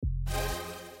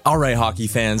All right, hockey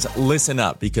fans, listen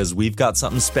up because we've got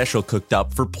something special cooked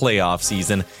up for playoff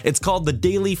season. It's called the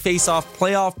Daily Face-Off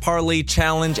Playoff Parlay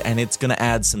Challenge, and it's going to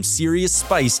add some serious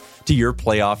spice to your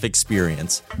playoff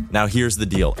experience. Now, here's the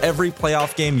deal. Every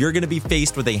playoff game, you're going to be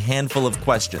faced with a handful of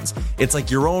questions. It's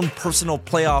like your own personal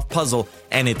playoff puzzle,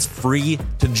 and it's free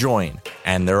to join.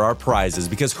 And there are prizes,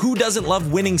 because who doesn't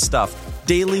love winning stuff?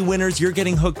 Daily winners, you're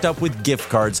getting hooked up with gift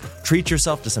cards. Treat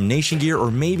yourself to some Nation gear or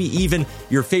maybe even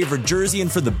your favorite jersey.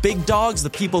 And for the big dogs, the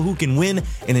people who can win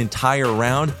an entire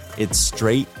round, it's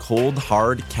straight, cold,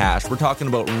 hard cash. We're talking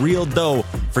about real dough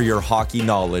for your hockey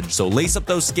knowledge. So lace up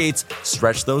those skates,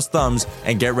 stretch those thumbs,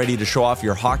 and get ready to show off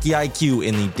your hockey IQ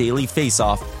in the Daily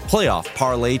Face-Off Playoff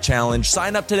Parlay Challenge.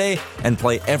 Sign up today and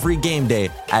play every game day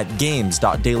at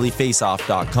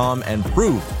games.dailyfaceoff.com and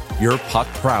prove your puck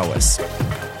prowess.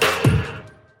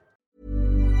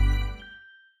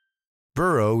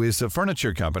 Burrow is a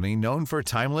furniture company known for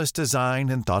timeless design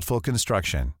and thoughtful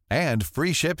construction and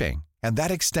free shipping, and that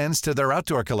extends to their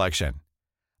outdoor collection.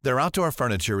 Their outdoor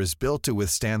furniture is built to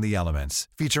withstand the elements,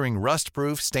 featuring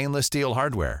rust-proof stainless steel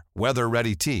hardware,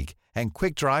 weather-ready teak, and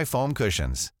quick-dry foam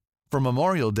cushions. For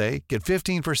Memorial Day, get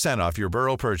 15% off your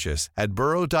Burrow purchase at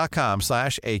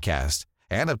burrow.com/ACAST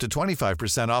and up to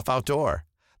 25% off outdoor.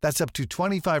 That's up to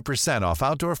 25% off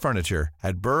outdoor furniture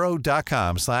at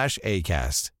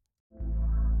burrow.com/ACAST.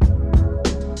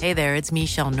 Hey there, it's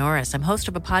Michelle Norris. I'm host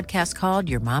of a podcast called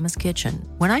Your Mama's Kitchen.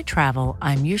 When I travel,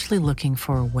 I'm usually looking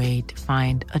for a way to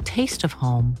find a taste of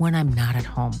home when I'm not at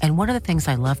home. And one of the things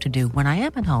I love to do when I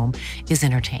am at home is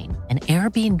entertain. And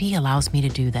Airbnb allows me to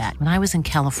do that. When I was in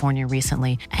California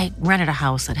recently, I rented a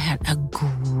house that had a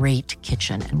great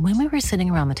kitchen. And when we were sitting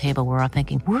around the table, we're all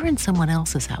thinking, we're in someone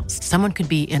else's house. Someone could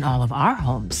be in all of our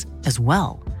homes as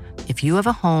well. If you have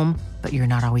a home, but you're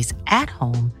not always at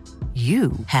home,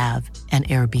 you have an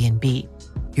Airbnb.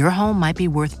 Your home might be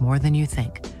worth more than you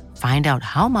think. Find out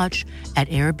how much at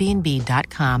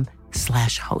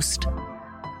airbnb.com/host.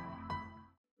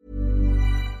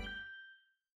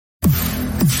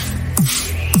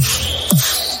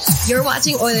 You're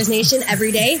watching Oilers Nation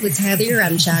every day with Tyler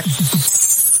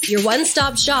Yaremchuk, your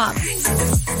one-stop shop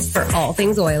for all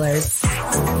things Oilers.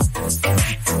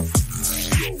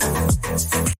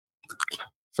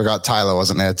 Forgot Tyler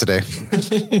wasn't there today.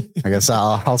 I guess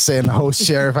I'll stay in the host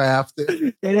chair if I have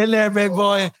to. Get in there, big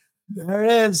boy. There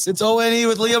it is. It's ONE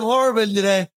with Liam Horban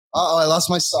today. Uh-oh, I lost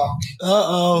my sock.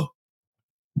 Uh-oh.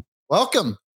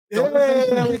 Welcome.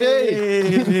 Liam.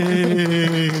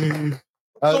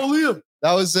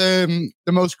 That was the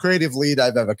most creative lead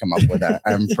I've ever come up with,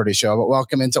 I'm pretty sure. But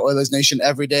welcome into Oilers Nation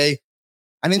every day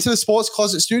and into the Sports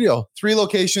Closet Studio. 3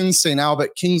 locations, St.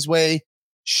 Albert, Kingsway,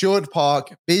 Sherwood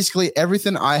Park. Basically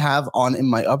everything I have on in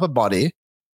my upper body,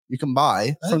 you can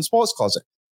buy from Sports Closet.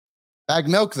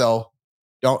 Baggedmilk, though,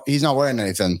 he's not wearing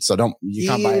anything, so you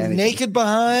can't buy anything. Naked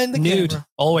behind the camera.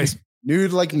 Always.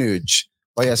 Nude like Nuge.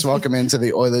 But yes, welcome into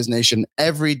the Oilers Nation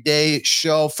Everyday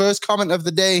Show. First comment of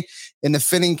the day in the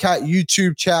Finning Cat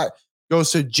YouTube chat goes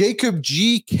to Jacob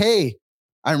GK.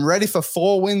 I'm ready for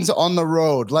 4 wins on the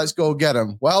road. Let's go get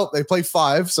them. Well, they play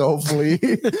 5, so hopefully,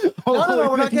 No,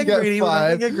 we're not getting greedy. 5. We're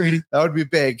not getting greedy. That would be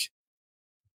big.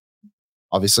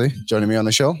 Obviously, joining me on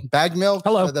the show, Baggedmilk.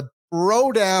 Hello. The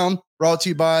Bro Down, brought to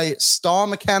you by Star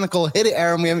Mechanical. Hit it,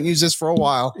 Aaron. We haven't used this for a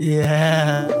while.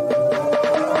 Yeah.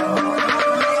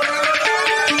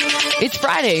 It's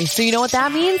Friday, so you know what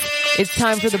that means? It's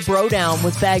time for the Bro Down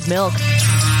with Baggedmilk.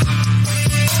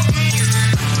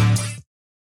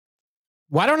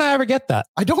 Why don't I ever get that?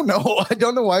 I don't know. I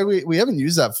don't know why we haven't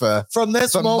used that From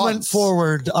this moment months.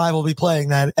 forward, I will be playing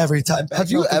that every time. Have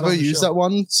you ever used that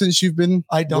one since you've been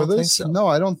I don't with think us? so. No,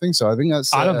 I don't think so. I think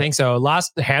that's... I don't think so.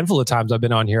 Last handful of times I've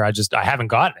been on here, I haven't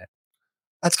gotten it.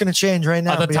 That's going to change right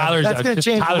now. I thought Tyler's That's going to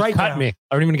change right cut now. me.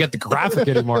 I don't even get the graphic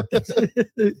anymore.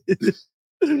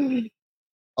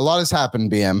 A lot has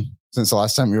happened, BM, since the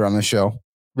last time you were on the show.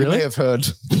 You Really? may have heard.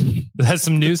 Has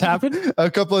some news happened?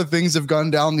 A couple of things have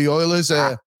gone down. The Oilers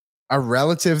are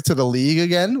relative to the league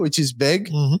again, which is big.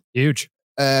 Mm-hmm. Huge.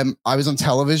 I was on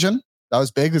television. That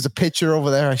was big. There's a picture over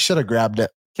there. I should have grabbed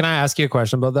it. Can I ask you a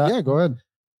question about that? Yeah, go ahead.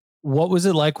 What was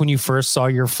it like when you first saw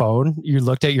your phone? You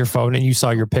looked at your phone and you saw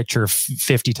your picture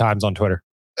 50 times on Twitter.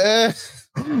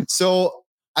 So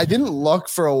I didn't look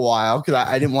for a while because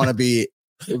I didn't want to be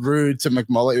rude to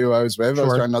McMullet, who I was with. I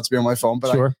was trying not to be on my phone,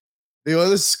 but the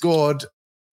Oilers scored.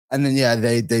 And then,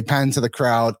 they panned to the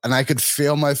crowd and I could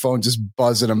feel my phone just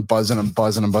buzzing and buzzing and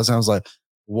buzzing and buzzing. I was like,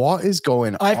 what is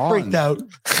going on? I freaked out.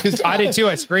 I did too.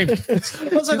 I screamed. I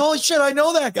was like, holy shit, I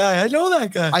know that guy.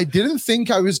 I didn't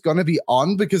think I was going to be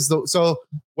on because so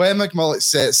where McMullet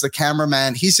sits, the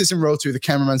cameraman, he sits in row 2, the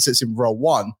cameraman sits in row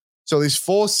 1. So there's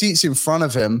 4 seats in front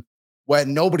of him where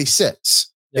nobody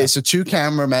sits. Yeah. It's the 2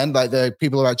 cameramen, like the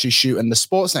people who actually shoot, and the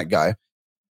Sportsnet guy.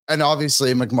 And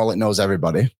obviously McMullet knows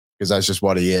everybody because that's just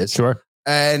what he is. Sure.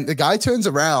 And the guy turns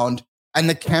around and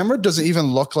the camera doesn't even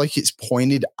look like it's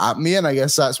pointed at me. And I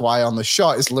guess that's why on the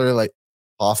shot, it's literally like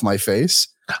half my face.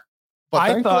 But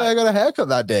thankfully, I got a haircut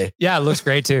that day. Yeah, it looks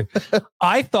great too.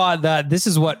 I thought that this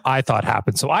is what I thought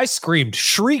happened. So I screamed,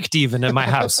 shrieked even in my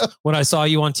house when I saw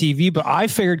you on TV. But I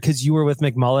figured because you were with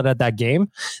McMullet at that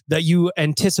game that you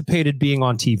anticipated being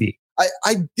on TV.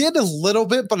 I did a little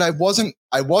bit, but I wasn't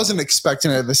expecting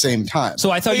it at the same time.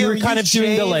 So I thought you were kind of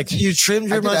doing the like you trimmed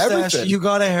your mustache, you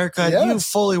got a haircut, you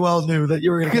fully well knew that you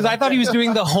were going to. Because I thought he was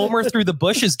doing the Homer through the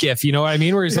bushes gif. You know what I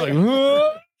mean? Where he's like.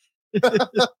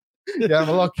 Yeah, I'm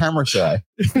a little camera shy.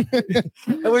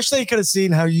 I wish they could have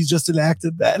seen how you just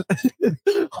enacted that.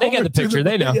 They get the picture.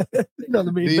 They know. They know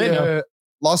the meme. They know.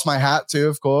 Lost my hat too,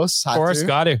 of course. Of course,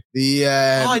 got to.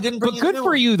 I didn't. But good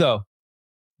for you though.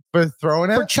 For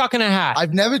throwing it? For chucking a hat.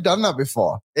 I've never done that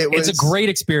before. It's a great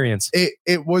experience.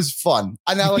 It was fun.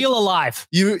 And I feel alive.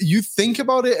 You think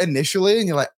about it initially and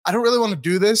you're like, I don't really want to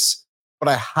do this, but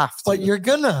I have to. But you're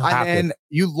gonna. And then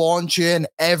you launch in,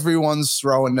 everyone's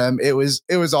throwing them. It was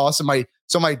awesome. My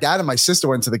dad and my sister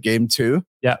went to the game too.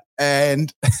 Yeah.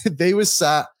 And they were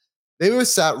sat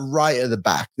right at the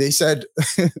back. They said,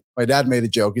 my dad made a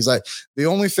joke. He's like, the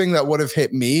only thing that would have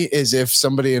hit me is if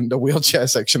somebody in the wheelchair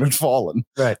section had fallen.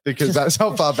 Right. Because that's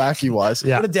how far back he was.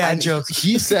 Yeah. What a dad joke.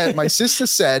 He said, my sister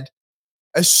said,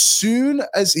 as soon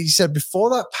as he said, before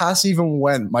that pass even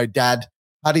went, my dad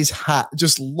had his hat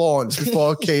just launched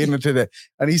before Caden did it.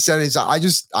 And he said, I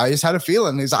just had a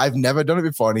feeling. He's like, I've never done it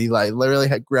before. And he like literally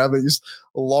had grabbed it, just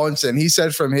launched it. And he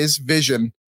said from his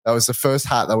vision, that was the first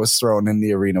hat that was thrown in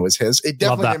the arena was his. It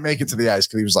definitely didn't make it to the ice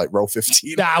because he was like row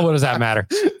 15. What does that matter?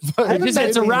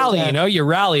 It's a rally, you know, you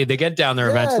rally, they get down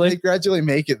there eventually. They gradually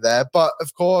make it there. But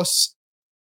of course,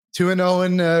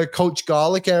 2-0 in Coach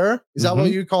Garlic era. Is that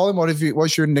what you call him?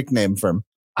 What's your nickname for him?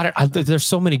 There's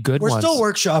so many good ones. We're still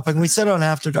workshopping. We said on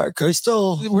After Dark. We're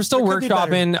still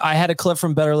workshopping. I had a clip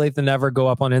from Better Late Than Never go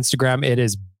up on Instagram. It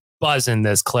is buzzing,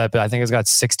 this clip. I think it's got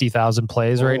 60,000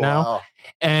 plays right now.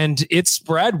 And it's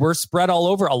spread. We're spread all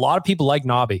over. A lot of people like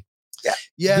Nobby.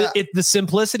 Yeah. The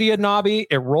simplicity of Nobby,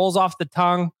 it rolls off the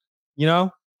tongue, you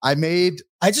know? I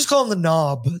just call him the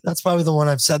knob. That's probably the one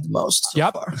I've said the most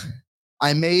so far.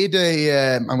 I made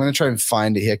I'm going to try and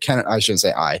find it here. I shouldn't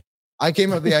say I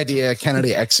came up with the idea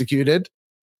Kennedy executed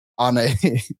on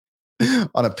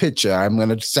a picture. I'm going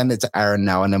to send it to Aaron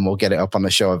now, and then we'll get it up on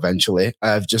the show eventually.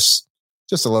 I've just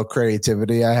a little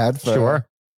creativity I had for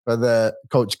the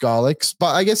Coach Garlics.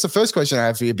 But I guess the first question I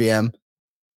have for you, BM,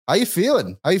 how you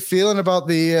feeling? How you feeling about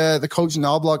the Coach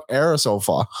Knobloch era so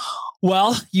far?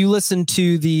 Well, you listened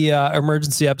to the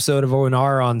emergency episode of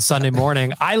O&R on Sunday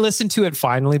morning. I listened to it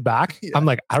finally back. Yeah. I'm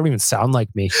like, I don't even sound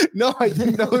like me. No, I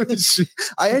didn't know.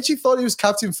 I actually thought he was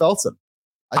Captain Felton.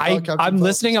 I'm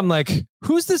listening. I'm like,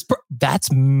 who's this?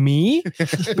 That's me.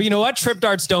 But you know what? Trip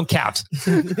darts don't count.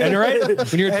 And right?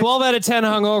 When you're 12 out of 10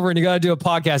 hungover and you got to do a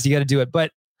podcast, you got to do it.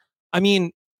 But I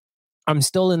mean, I'm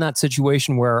still in that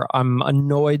situation where I'm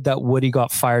annoyed that Woody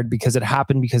got fired because it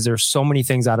happened because there's so many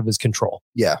things out of his control.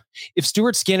 Yeah. If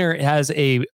Stuart Skinner has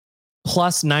a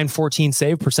plus 914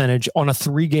 save percentage on a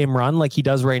 3-game run like he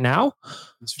does right now,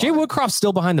 Jay Woodcroft's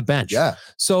still behind the bench. Yeah.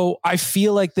 So I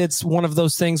feel like that's one of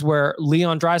those things where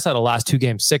Leon Draisaitl the last 2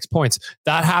 games, 6 points.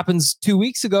 That happens 2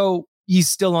 weeks ago. He's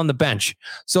still on the bench.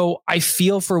 So I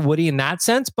feel for Woody in that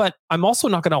sense, but I'm also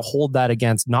not going to hold that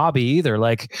against Nobby either.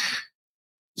 Like,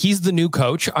 he's the new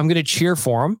coach. I'm going to cheer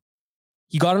for him.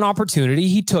 He got an opportunity.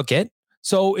 He took it.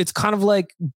 So it's kind of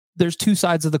like there's 2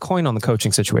 sides of the coin on the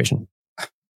coaching situation.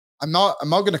 I'm not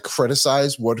going to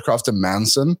criticize Woodcroft and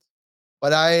Manson,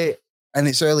 and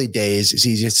it's early days. It's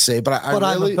easy to say, but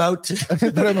I'm about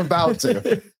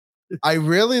to. I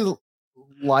really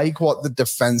like what the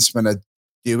defensemen are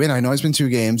doing. I know it's been 2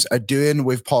 games, are doing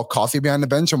with Paul Coffey behind the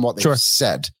bench and what they've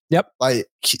said. Yep. Like,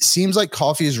 it seems like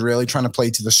Coffey is really trying to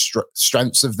play to the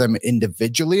strengths of them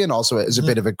individually and also as a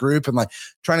bit of a group and like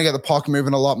trying to get the puck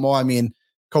moving a lot more. I mean,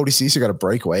 Cody Ceci got a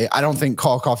breakaway. I don't think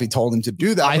Paul Coffey told him to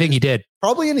do that. I think he did.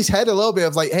 Probably in his head a little bit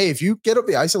of like, hey, if you get up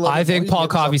the ice a little I think Paul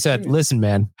Coffey said, listen,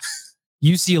 man,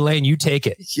 you see a lane, you take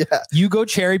it. Yeah. You go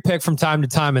cherry pick from time to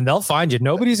time and they'll find you.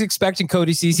 Nobody's expecting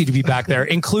Cody Ceci to be back there,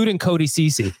 including Cody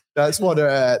Ceci. That's what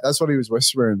he was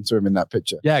whispering to him in that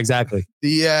picture. Yeah, exactly.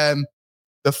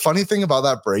 The funny thing about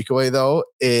that breakaway, though,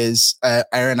 is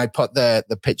Aaron, I put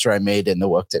the picture I made in the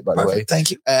work tip, by the way.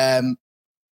 Thank you.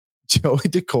 Joey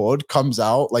Decord comes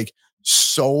out like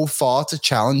so far to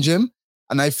challenge him.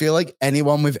 And I feel like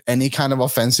anyone with any kind of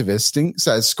offensive instincts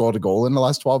that has scored a goal in the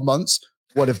last 12 months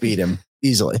would have beat him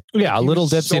easily. Yeah, a little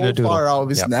dipsy to do. Far out of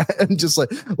his net and just like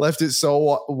left it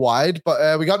so wide.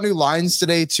 But we got new lines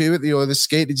today too at the Oilers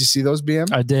skate. Did you see those,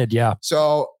 BM? I did, yeah.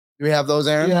 So do we have those,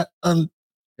 Aaron? Yeah.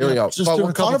 Here we go. But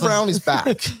when Connor Brown is back.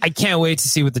 I can't wait to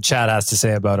see what the chat has to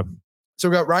say about him. So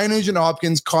we got Ryan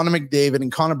Nugent-Hopkins, Connor McDavid,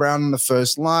 and Connor Brown on the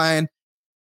first line.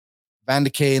 Van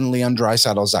de Kane, Leon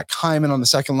Draisaitl, Zach Hyman on the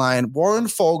second line. Warren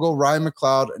Fogle, Ryan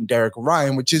McLeod, and Derek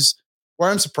Ryan, which is where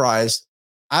I'm surprised.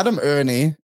 Adam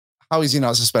Ernie, how is he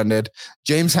not suspended?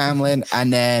 James Hamlin,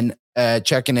 and then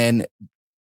checking in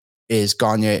is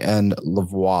Gagne and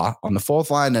Lavoie on the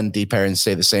fourth line, and D Perrin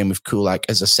stay the same with Kulak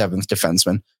as a seventh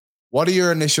defenseman. What are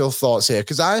your initial thoughts here?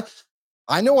 Because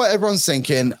I know what everyone's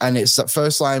thinking, and it's that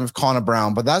first line with Connor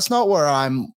Brown, but that's not where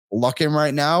I'm looking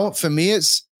right now. For me,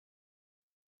 it's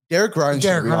Derek Ryan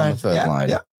should be on the third line.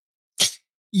 Yeah.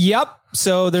 Yep.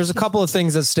 So there's a couple of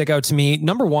things that stick out to me.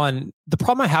 Number one, the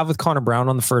problem I have with Connor Brown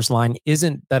on the first line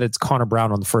isn't that it's Connor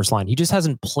Brown on the first line. He just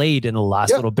hasn't played in the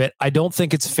last little bit. I don't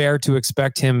think it's fair to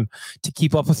expect him to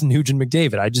keep up with Nugent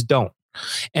McDavid. I just don't.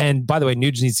 And by the way,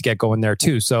 Nugent needs to get going there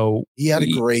too. So he had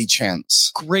a great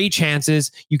chance. Great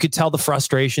chances. You could tell the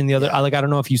frustration. I don't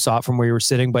know if you saw it from where you were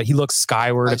sitting, but he looked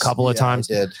skyward a couple of times.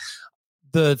 I did.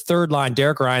 The third line,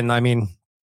 Derek Ryan, I mean,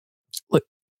 look,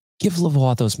 give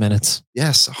Lavoie those minutes.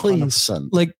 Yes, 100%.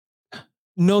 Like,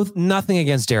 no, nothing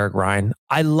against Derek Ryan.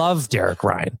 I love Derek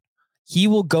Ryan. He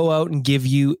will go out and give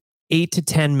you 8 to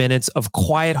 10 minutes of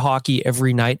quiet hockey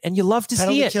every night, and you love to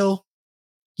see it. Kill.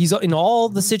 He's in all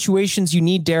the situations you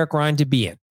need Derek Ryan to be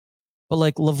in. But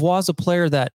like Lavoie's a player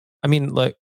that, I mean,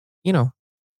 like, you know,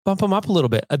 bump him up a little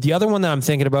bit. The other one that I'm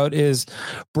thinking about is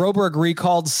Broberg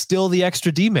recalled, still the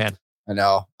extra D man. I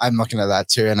know. I'm looking at that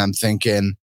too, and I'm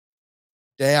thinking,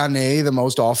 Deane, the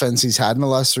most offense he's had in the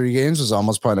last 3 games, was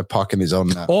almost putting a puck in his own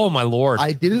net. Oh my Lord.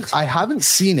 I haven't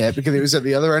seen it because it was at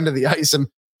the other end of the ice, and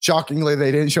shockingly,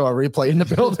 they didn't show a replay in the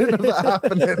building of that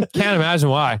happening. Can't imagine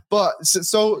why. But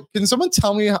so can someone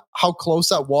tell me how close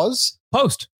that was?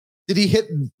 Post. Did he hit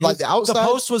like the outside? The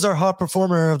post was our hot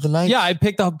performer of the night. Yeah, I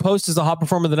picked the post as the hot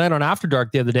performer of the night on After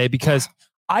Dark the other day because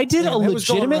I did a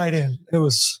legitimate, right in. It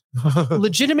was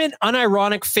legitimate,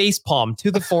 unironic face palm to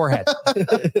the forehead.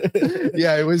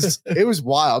 Yeah, it was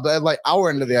wild. At like our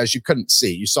end of the ice, you couldn't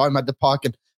see. You saw him at the puck,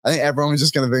 and I think everyone was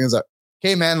just going to think, like,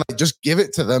 "Okay, man, like just give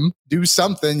it to them. Do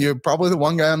something. You're probably the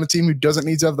one guy on the team who doesn't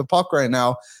need to have the puck right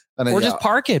now." And or just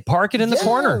park it in the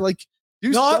corner. Like, do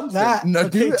not something. that. No,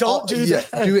 Okay, don't do that.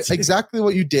 Do it exactly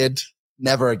what you did.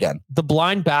 Never again. The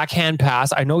blind backhand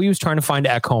pass. I know he was trying to find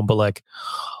Ekholm, but like,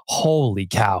 holy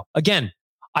cow! Again,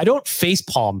 I don't face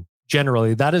palm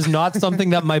generally. That is not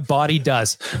something that my body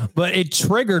does. But it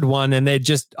triggered one, and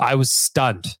I was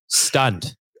stunned.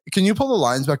 Can you pull the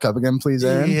lines back up again, please,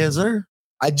 Aaron? Yes, sir.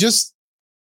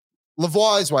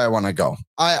 Lavoie is where I want to go.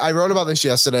 I wrote about this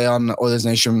yesterday on Oilers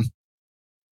Nation.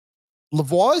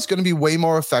 Lavoie is going to be way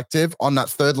more effective on that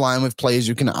third line with players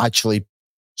who can actually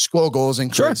score goals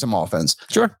and create some offense.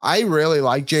 Sure. I really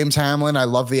like James Hamlin. I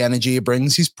love the energy he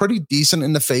brings. He's pretty decent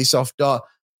in the face-off dot.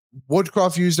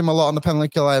 Woodcroft used him a lot on the penalty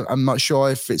kill. I'm not sure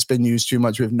if it's been used too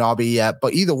much with Nobby yet,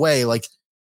 but either way, like,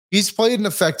 he's played an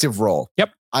effective role. Yep.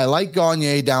 I like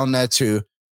Gagne down there too.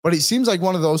 But it seems like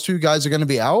one of those two guys are going to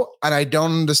be out. And I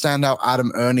don't understand how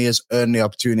Adam Ernie has earned the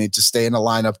opportunity to stay in the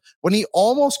lineup when he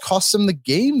almost cost him the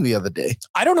game the other day.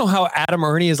 I don't know how Adam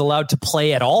Ernie is allowed to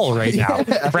play at all right now,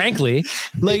 frankly.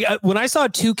 Like, when I saw a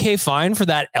 $2,000 fine for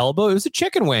that elbow, it was a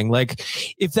chicken wing. Like,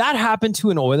 if that happened to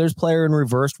an Oilers player in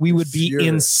reverse, we would be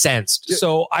incensed. Yeah.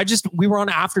 So we were on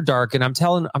After Dark, and I'm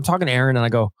talking to Aaron, and I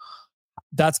go,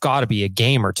 that's got to be a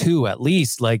game or two at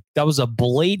least. Like, that was a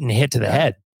blatant hit to the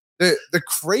head. The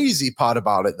crazy part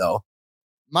about it, though,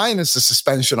 minus the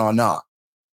suspension or not,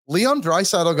 Leon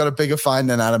Draisaitl got a bigger fine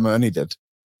than Adam Ernie did.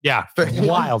 Yeah,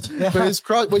 wild. For his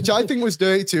crutch, which I think was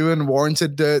dirty too and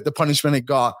warranted the punishment it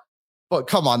got. But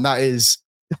come on, it's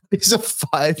a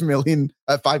 $5 million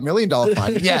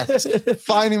fine. Yes,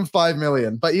 fine him $5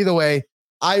 million. But either way,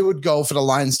 I would go for the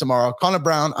Lions tomorrow. Connor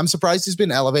Brown, I'm surprised he's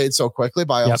been elevated so quickly,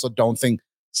 but I also don't think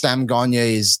Sam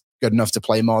Gagne is good enough to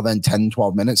play more than 10,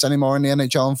 12 minutes anymore in the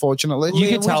NHL, unfortunately. You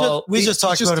can tell. We just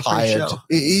talked about it pre-show.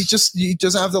 He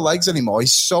doesn't have the legs anymore.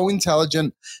 He's so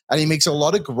intelligent, and he makes a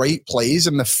lot of great plays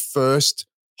in the first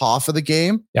half of the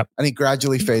game. Yep. And he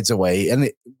gradually fades away. And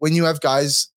when you have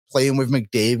guys playing with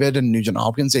McDavid and Nugent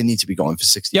Hopkins, they need to be going for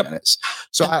 60 minutes.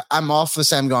 So I'm off the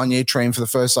Sam Gagner train for the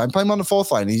first line. Play him on the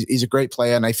fourth line. He's a great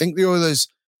player. And I think the Oilers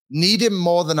need him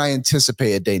more than I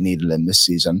anticipated they needed him this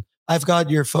season. I've got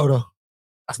your photo.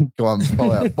 Go on,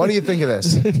 pull it up. What do you think of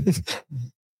this?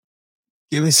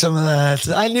 Give me some of that.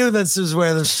 I knew this is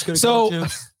where this was going to go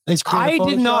to. I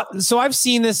did not. So I've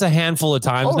seen this a handful of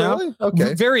times now. Really?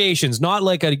 Okay. Variations, not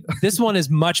like this one is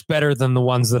much better than the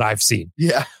ones that I've seen.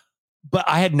 Yeah. But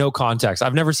I had no context.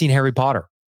 I've never seen Harry Potter.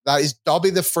 That is Dobby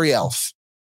the Free Elf.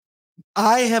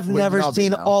 I have never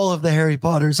seen all of the Harry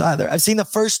Potters either. I've seen the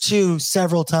first two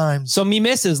several times. So me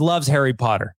missus loves Harry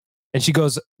Potter. And she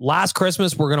goes, last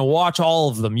Christmas, we're going to watch all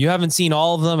of them. You haven't seen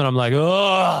all of them. And I'm like,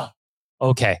 oh,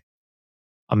 okay.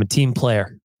 I'm a team player.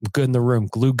 I'm good in the room.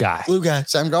 Glue guy.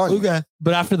 Sam Gagner. Glue guy.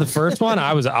 But after the first one,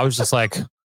 I was just like,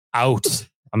 out.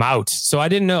 I'm out. So I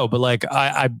didn't know, but like,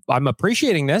 I'm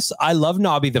appreciating this. I love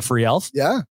Nobby the Free Elf.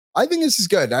 Yeah. I think this is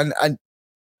good. And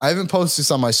I haven't posted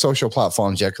this on my social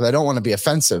platforms yet because I don't want to be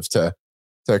offensive to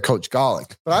Coach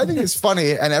Garlick. But I think it's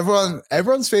funny. And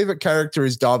everyone's favorite character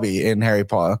is Dobby in Harry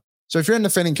Potter. So if you're in the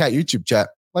Finn and Cat YouTube chat,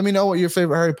 let me know what your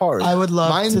favorite Harry Potter is. I would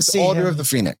love to see Order of the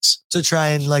Phoenix. To try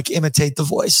and like imitate the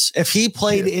voice. If he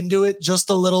played into it just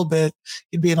a little bit,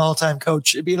 he'd be an all-time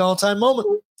coach. It'd be an all-time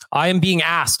moment. I am being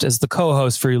asked as the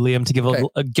co-host for you, Liam, to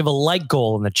give a like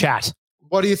goal in the chat.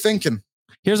 What are you thinking?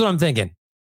 Here's what I'm thinking.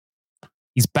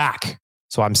 He's back.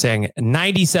 So I'm saying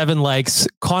 97 likes.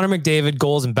 Connor McDavid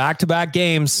goals in back-to-back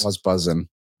games. Was buzzing.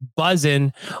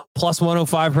 Plus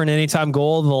 105 for an anytime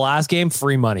goal in the last game.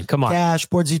 Free money. Come on. Cash,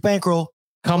 Boardsy's bankroll.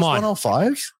 Come on.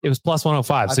 105? It was plus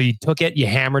 105. So you took it, you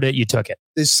hammered it, you took it.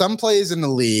 There's some players in the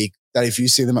league that if you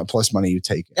see them at plus money, you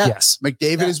take it. Yeah. Yes.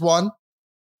 McDavid is one.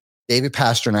 David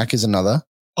Pastrnak is another.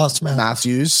 Austin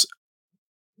Matthews.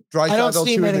 I don't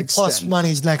see many plus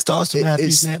monies next to Austin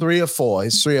Matthews. It's 3 or 4.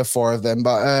 It's 3 or 4 of them.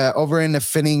 But over in the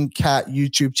Finning Cat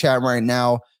YouTube chat right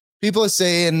now, people are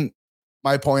saying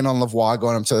my point on Lavoie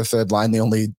going up to the third line. The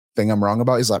only thing I'm wrong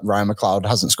about is like Ryan McLeod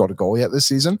hasn't scored a goal yet this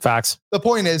season. Facts. The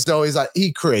point is though, is that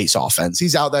he creates offense.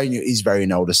 He's out there and he's very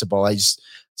noticeable. I just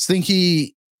think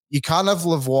you can't have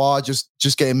Lavoie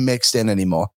just getting mixed in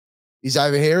anymore. He's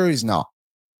either here or he's not.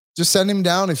 Just send him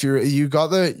down if you got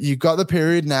the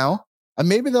period now. And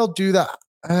maybe they'll do that.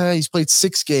 He's played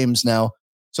 6 games now.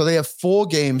 So they have 4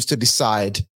 games to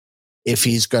decide if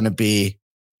he's going to be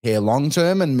here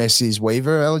long-term and miss his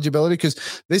waiver eligibility.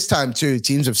 Because this time too,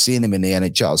 teams have seen him in the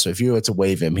NHL. So if you were to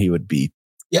waive him, he would be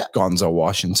Gonzo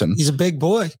Washington. He's a big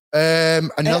boy.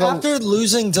 After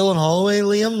losing Dylan Holloway,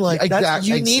 Liam,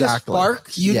 you need a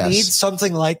spark. You need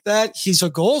something like that. He's a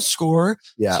goal scorer.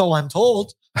 Yeah. So I'm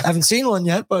told. I haven't seen one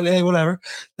yet, but hey, whatever.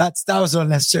 That was an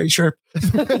unnecessary chirp.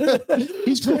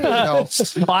 He's great.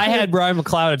 I had Brian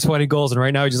McLeod at 20 goals, and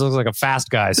right now he just looks like a fast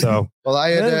guy. So, well,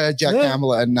 I had Jack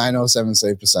Campbell at 907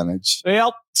 save percentage.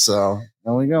 Yep. So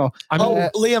there we go.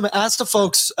 Liam, ask the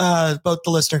folks about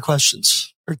the listener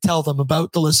questions, or tell them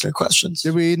about the listener questions.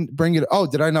 Did we bring it? Oh,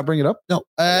 did I not bring it up? No.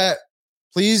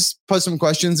 Please put some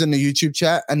questions in the YouTube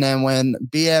chat, and then when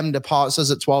BM departs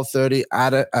us at 12:30,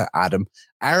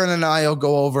 Aaron and I will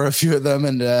go over a few of them,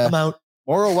 and I'm out.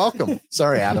 More welcome.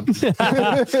 Sorry, Adam.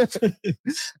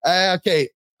 Okay,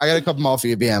 I got a couple more for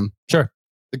you, BM. Sure.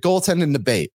 The goaltending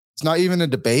debate. It's not even a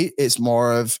debate. It's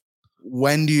more of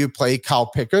when do you play Kyle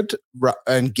Pickard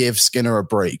and give Skinner a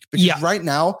break? Because right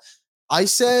now, I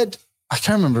said, I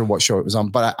can't remember what show it was on,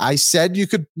 but I said you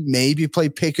could maybe play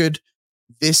Pickard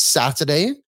this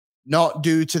Saturday, not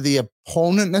due to the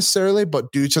opponent necessarily,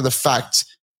 but due to the fact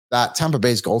that Tampa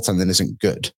Bay's goaltending isn't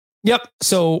good. Yep.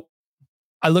 So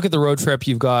I look at the road trip.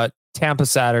 You've got Tampa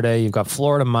Saturday, you've got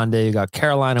Florida Monday, you got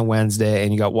Carolina Wednesday,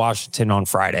 and you got Washington on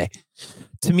Friday.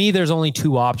 To me, there's only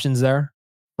 2 options there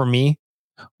for me.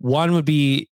 One would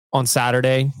be on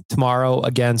Saturday, tomorrow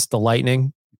against the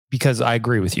Lightning, because I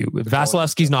agree with you.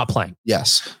 Vasilevsky's not playing.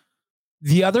 Yes.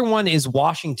 The other one is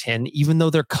Washington, even though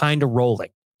they're kind of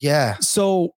rolling. Yeah.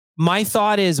 So my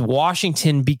thought is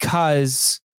Washington,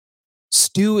 because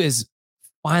Stu is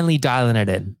finally dialing it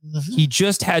in. Mm-hmm. He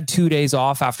just had 2 days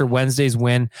off after Wednesday's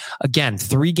win. Again,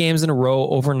 3 games in a row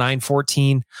over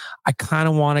 914. I kind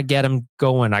of want to get him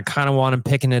going. I kind of want him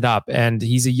picking it up. And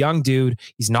he's a young dude.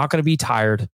 He's not going to be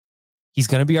tired. He's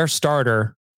going to be our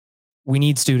starter. We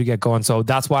need Stu to get going. So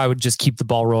that's why I would just keep the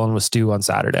ball rolling with Stu on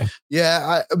Saturday.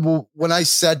 Yeah. When I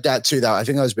said that too, I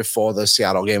think that was before the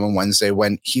Seattle game on Wednesday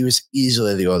when he was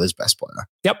easily the Oilers' best player.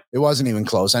 Yep. It wasn't even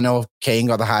close. I know Kane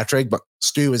got the hat trick, but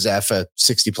Stu was there for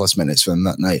 60 plus minutes for them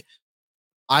that night.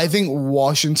 I think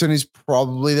Washington is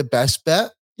probably the best bet.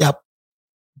 Yep.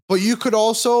 But you could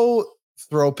also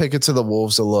throw Pickett to the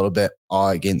Wolves a little bit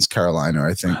against Carolina,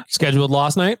 I think. Scheduled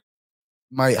loss night?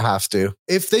 Might have to.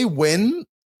 If they win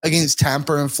against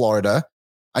Tampa and Florida,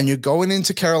 and you're going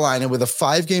into Carolina with a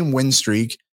 5-game win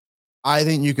streak, I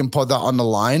think you can put that on the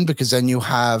line because then you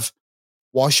have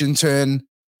Washington,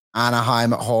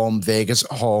 Anaheim at home, Vegas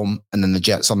at home, and then the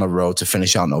Jets on the road to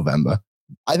finish out November.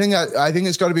 I think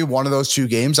it's got to be one of those 2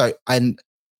 games. And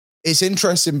it's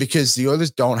interesting because the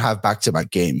others don't have back-to-back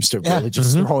games to really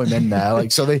just throw him in there.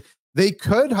 Like, so they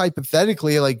could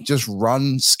hypothetically like just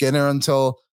run Skinner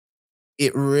until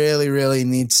it really, really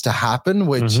needs to happen,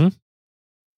 which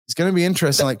is going to be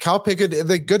interesting. Like Kyle Pickett,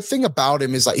 the good thing about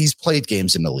him is like he's played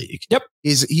games in the league. Yep.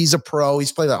 He's a pro.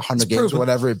 He's played like 100 games or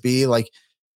whatever it be. Like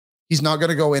he's not going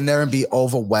to go in there and be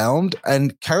overwhelmed.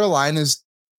 And Carolina's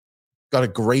got a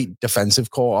great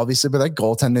defensive core, obviously, but that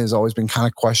goaltending has always been kind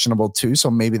of questionable too. So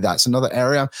maybe that's another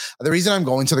area. The reason I'm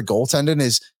going to the goaltending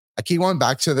is I keep going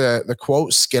back to the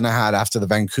quote Skinner had after the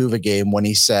Vancouver game when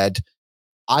he said,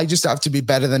 I just have to be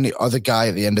better than the other guy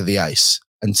at the end of the ice.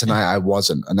 And tonight I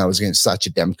wasn't. And that was against Sacha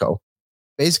Demko.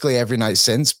 Basically every night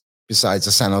since, besides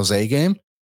the San Jose game,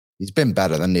 he's been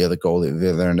better than the other goalie at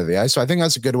the other end of the ice. So I think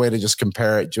that's a good way to just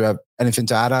compare it. Do you have anything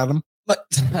to add, Adam? But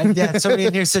yeah, somebody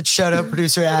in here said, shut up,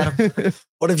 producer Adam.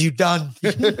 What have you done?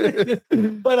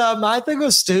 But my thing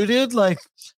was, dude, like,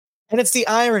 and it's the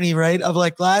irony, right? Of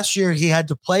like last year, he had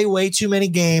to play way too many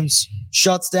games,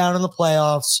 shuts down in the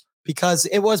playoffs because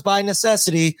it was by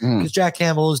necessity because Jack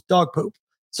Campbell is dog poop.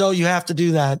 So you have to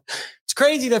do that. It's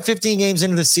crazy that 15 games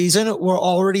into the season, we're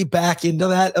already back into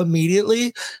that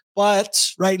immediately.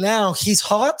 But right now, he's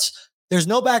hot. There's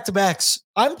no back-to-backs.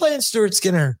 I'm playing Stuart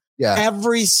Skinner. Yeah.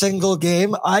 Every single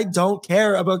game. I don't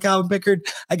care about Calvin Pickard.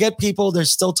 I get people, they're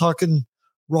still talking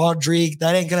Rodrigue.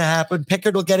 That ain't going to happen.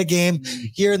 Pickard will get a game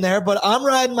here and there, but I'm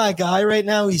riding my guy right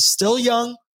now. He's still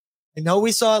young. I know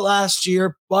we saw it last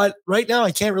year, but right now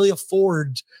I can't really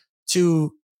afford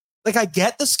to, like, I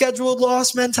get the scheduled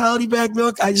loss mentality,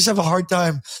 Baggedmilk. I just have a hard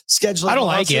time scheduling. I don't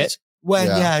like it.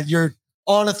 When, you're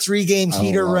on a 3-game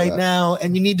heater right now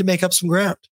and you need to make up some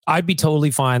ground. I'd be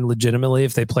totally fine legitimately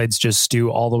if they played just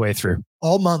Stu all the way through.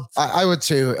 All month. I would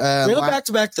too. Really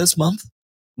back-to-back this month?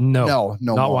 No,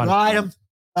 not one. Ride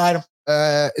him.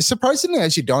 It's surprising they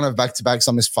actually don't have back-to-backs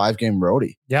on this 5-game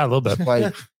roadie. Yeah, a little bit.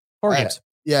 Like 4 games.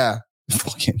 Yeah.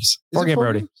 4 games. 4-game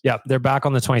roadie. Yeah, they're back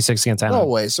on the 26th against Anaheim. No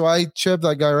way. So I chirped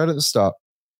that guy right at the start.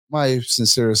 My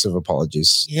sincerest of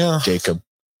apologies, Jacob.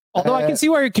 Although I can see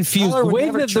why you're confused. The way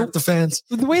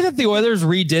that the Oilers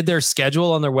redid their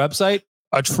schedule on their website,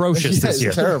 atrocious this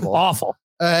year. Terrible. Awful.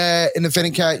 In the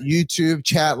Finnecat YouTube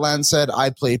chat, Land said, I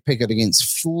played Pickett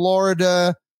against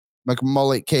Florida.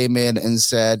 McMullet came in and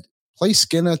said, play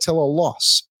Skinner till a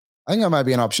loss. I think that might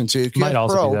be an option too. Might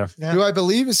also be there. Yeah. Who I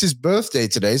believe it's his birthday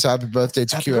today. So happy birthday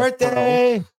to QF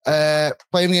birthday.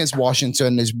 Playing against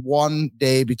Washington is 1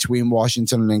 day between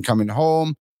Washington and then coming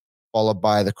home, followed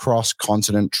by the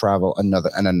cross-continent travel,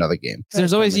 another game.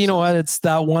 There's always, you know what? It's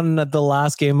that one at the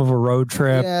last game of a road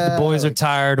trip. Yeah, the boys are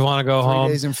tired, want to go 3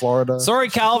 home. days in Florida. Sorry,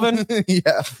 Calvin.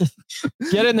 Yeah.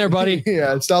 Get in there, buddy.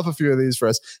 Yeah, stop a few of these for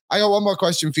us. I got one more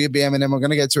question for you, BM, and then we're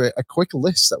going to get to a quick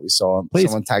list that we saw. Please.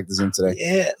 Someone tagged us in today.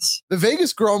 Yes. The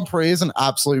Vegas Grand Prix is an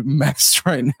absolute mess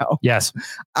right now. Yes.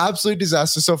 Absolute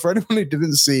disaster. So for anyone who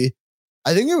didn't see,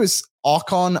 I think it was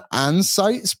Ocon and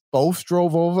Sites both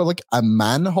drove over like a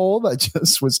manhole that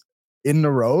just was in the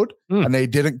road and they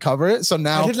didn't cover it. So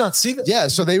now I did not see that. Yeah.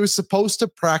 So they were supposed to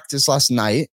practice last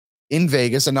night in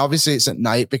Vegas. And obviously it's at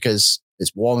night because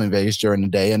it's warm in Vegas during the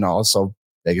day and also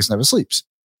Vegas never sleeps.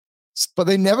 But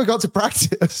they never got to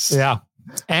practice. Yeah.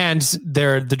 And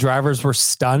the drivers were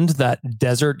stunned that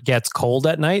desert gets cold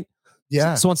at night.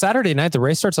 Yeah. So on Saturday night, the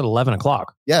race starts at 11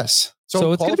 o'clock. Yes.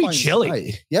 So it's going to be chilly.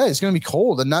 Tonight, yeah, it's going to be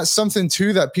cold. And that's something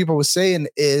too that people were saying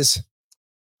is,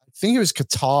 I think it was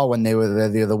Qatar when they were there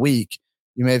the other week.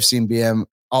 You may have seen BM.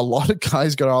 A lot of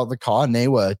guys got out of the car and they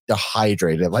were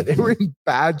dehydrated. Like they were in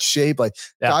bad shape. Like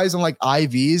guys on like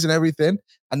IVs and everything.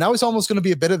 And now it's almost going to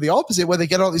be a bit of the opposite where they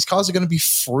get out these cars are going to be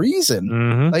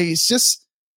freezing. Like it's just.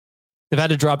 They've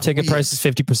had to drop ticket prices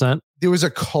 50%. There was a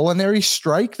culinary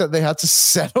strike that they had to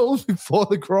settle before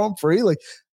the Grand Prix. Like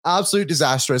absolute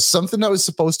disastrous. Something that was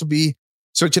supposed to be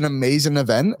such an amazing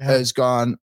event has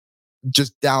gone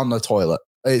just down the toilet.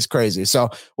 It's crazy. So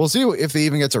we'll see if they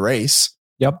even get to race.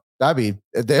 Yep. They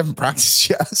haven't practiced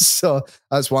yet. So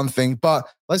that's one thing. But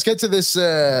let's get to this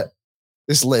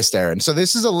list, Aaron. So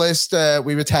this is a list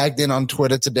we were tagged in on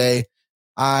Twitter today.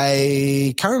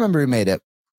 I can't remember who made it.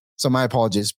 So my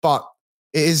apologies. But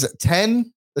it is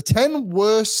the 10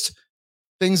 worst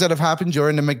things that have happened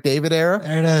during the McDavid era.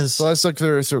 There it is. So let's look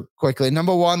through quickly.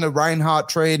 Number 1, the Reinhardt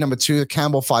trade. Number 2, the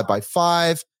Campbell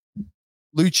 5x5.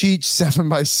 Lucic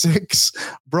 7x6.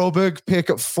 Broberg pick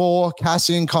at 4.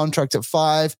 Cassian contract at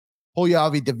 5.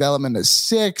 Puljujarvi development at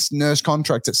 6. Nurse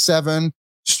contract at 7.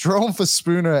 Strome for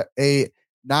Spooner at 8.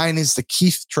 9 is the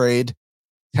Keith trade.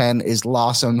 10 is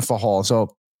Larson for Hall.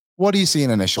 So what are you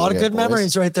seeing initially? A lot of good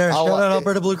memories right there. Shout out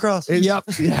Alberta Blue Cross. Yep.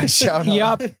 Yeah, shout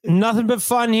out. Yep. Nothing but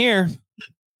fun here.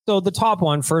 So the top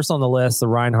one, first on the list, the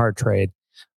Reinhardt trade.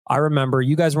 I remember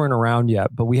you guys weren't around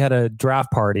yet, but we had a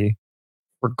draft party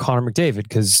for Connor McDavid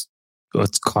because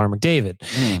it's Connor McDavid.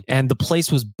 And the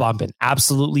place was bumping,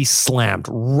 absolutely slammed,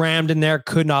 rammed in there,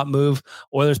 could not move.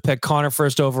 Oilers pick Connor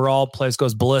first overall. Place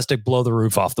goes ballistic, blow the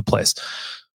roof off the place.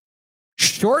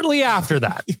 Shortly after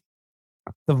that,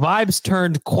 the vibes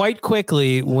turned quite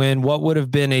quickly when what would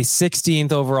have been a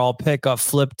 16th overall pick got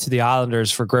flipped to the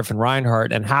Islanders for Griffin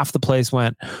Reinhardt, and half the place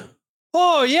went,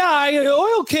 "Oh yeah,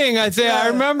 Oil King." I think I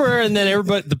remember, and then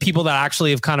everybody, the people that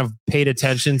actually have kind of paid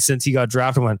attention since he got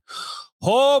drafted, went,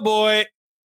 "Oh boy,"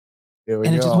 and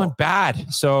it just went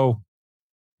bad. So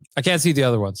I can't see the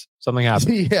other ones. Something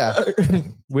happened. Yeah,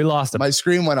 we lost him. My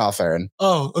screen went off, Aaron.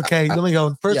 Oh, okay. Let me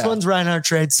go. First one's Reinhardt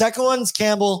trade. Second one's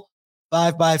Campbell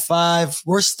 5x5.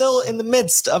 We're still in the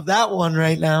midst of that one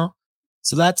right now.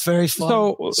 So that's very fun.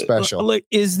 So special. Like,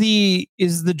 is the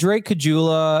Drake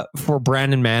Kajula for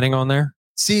Brandon Manning on there?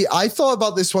 See, I thought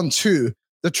about this one too.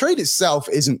 The trade itself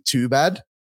isn't too bad,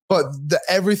 but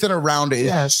everything around it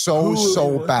is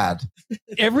so bad.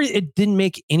 It didn't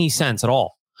make any sense at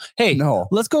all. Hey,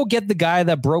 let's go get the guy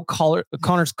that broke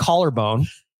Connor's collarbone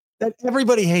that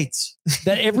everybody hates,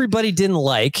 that everybody didn't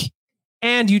like.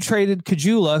 And you traded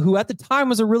Kajula, who at the time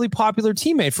was a really popular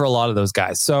teammate for a lot of those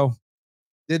guys. So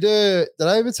did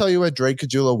I ever tell you where Drake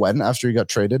Kajula went after he got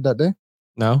traded that day?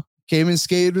 No. Came and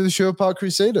skated with the Sherwood Park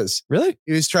Crusaders. Really?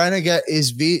 He was trying to get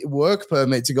his work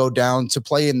permit to go down to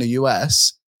play in the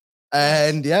US.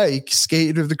 And he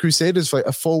skated with the Crusaders for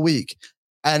a full week.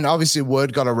 And obviously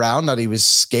word got around that he was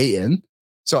skating.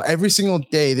 So every single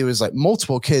day there was like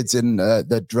multiple kids in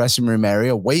the dressing room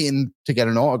area waiting to get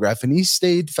an autograph. And he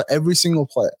stayed for every single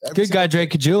play. Good guy,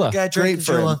 Drake Kajula.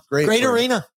 Great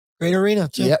arena. Great arena,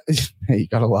 too. Yeah, you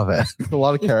gotta love it. A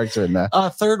lot of character in there.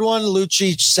 Third one,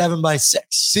 Lucic 7x6.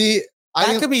 See,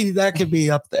 that could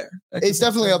be up there. It's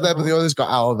definitely up there, but the others got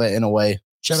out of it in a way.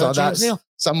 So that's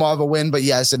somewhat of a win. But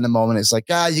yes, in the moment, it's like,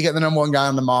 you get the number one guy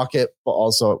on the market, but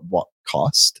also at what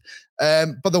cost?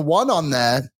 But the one on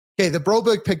there, okay, the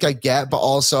Broberg pick I get, but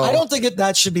also I don't think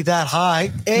that should be that high.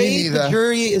 The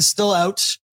jury is still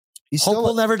out. Hope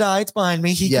will never die. It's behind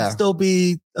me. He can still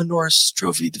be a Norris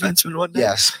Trophy defenseman one day.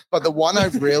 Yes. But the one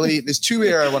there's two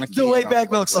here I want to keep. The way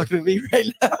Baggedmilk's looking at me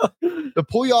right now. The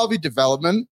Puljujarvi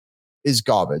development is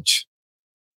garbage.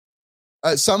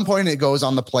 At some point, it goes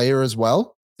on the player as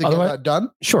well to get that done.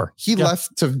 Sure. He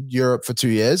left to Europe for 2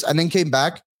 years and then came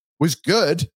back, was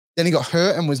good. Then he got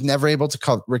hurt and was never able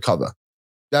to recover.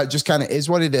 That just kind of is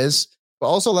what it is. But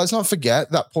also, let's not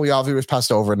forget that Puljujarvi was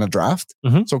passed over in the draft.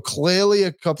 Mm-hmm. So clearly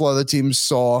a couple other teams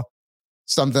saw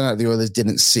something that the others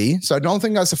didn't see. So I don't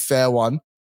think that's a fair one.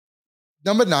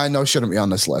 Number 9, though, shouldn't be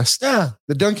on this list. Yeah.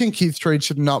 The Duncan Keith trade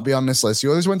should not be on this list. The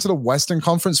others went to the Western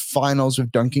Conference Finals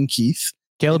with Duncan Keith.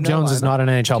 Caleb Jones is not an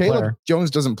NHL player.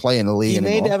 Jones doesn't play in the league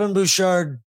anymore. He made Evan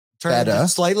Bouchard turn better,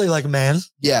 slightly like a man.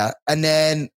 Yeah. And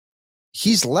then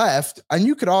he's left, and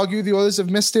you could argue the others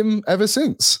have missed him ever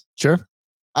since. Sure.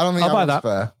 I don't think I'll buy that.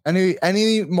 Fair.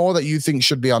 Any more that you think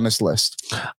should be on this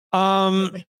list?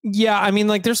 Yeah, I mean,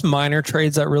 like there's minor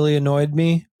trades that really annoyed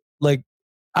me. Like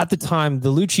at the time, the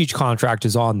Lucic contract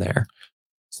is on there.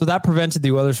 So that prevented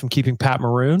the Oilers from keeping Pat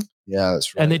Maroon. Yeah,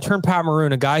 that's right. And they turned Pat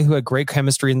Maroon, a guy who had great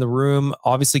chemistry in the room,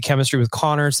 obviously chemistry with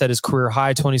Connor, set his career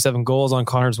high, 27 goals on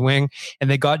Connor's wing. And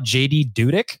they got JD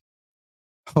Dudek.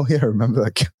 Oh yeah, I remember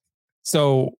that guy.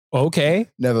 So, okay.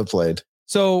 Never played.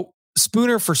 So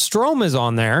Spooner for Strome is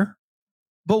on there.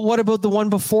 But what about the one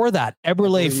before that?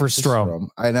 Eberle for Strome.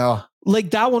 I know. Like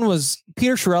that one was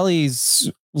Peter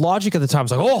Chiarelli's logic at the time.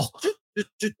 It's like,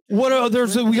 we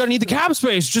gotta need the cap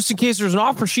space just in case there's an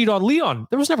offer sheet on Leon.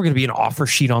 There was never going to be an offer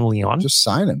sheet on Leon. Just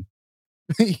sign him.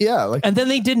 Yeah. And then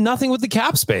they did nothing with the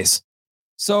cap space.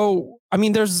 So, I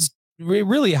mean, it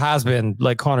really has been,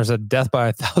 like Connor said, death by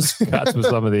 1,000 cuts with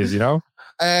some of these, you know?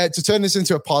 To turn this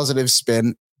into a positive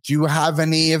spin, do you have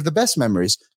any of the best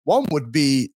memories? One would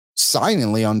be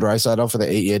signing Leon Draisaitl for the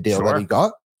 8-year deal that he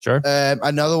got. Sure.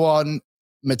 Another one,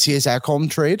 Matthias Ekholm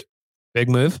trade. Big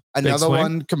move. Another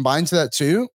one combined to that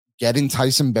too, getting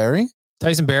Tyson Barrie.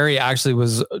 Tyson Barrie actually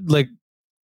was like,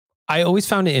 I always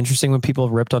found it interesting when people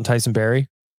ripped on Tyson Barrie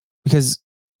because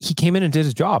he came in and did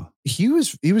his job. He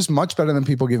was much better than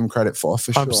people give him credit for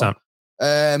sure.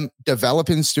 100%.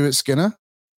 Developing Stuart Skinner.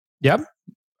 Yep.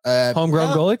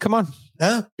 Homegrown goalie. Come on.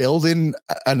 Yeah. Building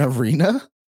an arena.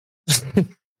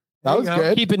 That was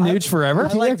good. Keeping Nooch forever.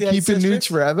 I like the keeping Nooch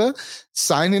forever.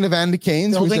 Signing Evander Kane.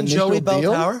 Building Joey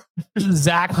Bellpower.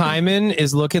 Zach Hyman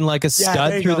is looking like a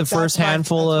stud through the first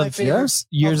handful of years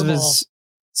of his.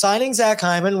 Signing Zach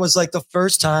Hyman was like the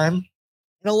first time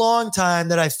in a long time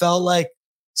that I felt like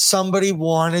somebody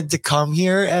wanted to come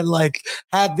here and like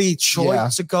had the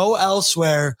choice to go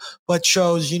elsewhere, but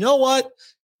chose, you know what?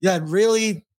 That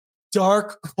really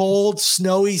dark, cold,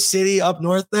 snowy city up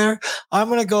north there. I'm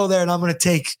going to go there and I'm going to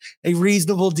take a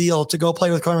reasonable deal to go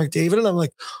play with Connor McDavid. And I'm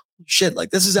like, shit, like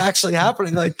this is actually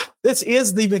happening. Like this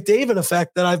is the McDavid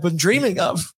effect that I've been dreaming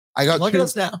of. Look at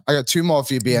us now. I got two more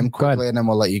for you, BM, quickly, and then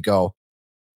we'll let you go.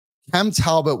 Cam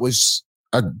Talbot was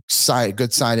a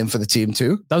good sign-in for the team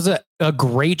too. That was a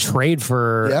great trade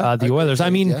for the Oilers. I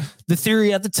mean, the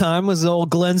theory at the time was old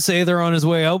Glenn Sather on his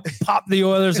way out, pop the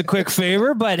Oilers a quick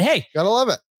favor, but hey. Gotta love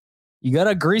it. You got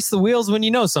to grease the wheels when you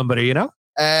know somebody, you know?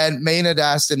 And Maynard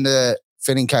asked in the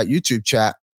Finning Cat YouTube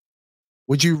chat,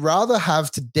 would you rather have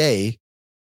today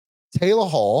Taylor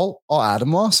Hall or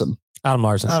Adam Larson? Adam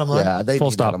Larson. Yeah, they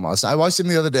need Adam Larson. I watched him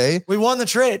the other day. We won the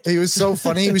trade. He was so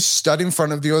funny. He was stood in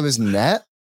front of the Oilers net.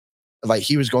 Like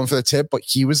he was going for the tip, but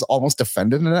he was almost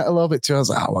defending the net a little bit too. I was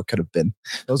like, what could have been?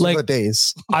 Those were the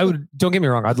days. Don't get me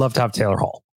wrong. I'd love to have Taylor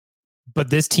Hall,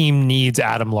 but this team needs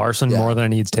Adam Larson more than it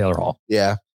needs Taylor Hall.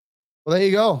 Yeah. Well, there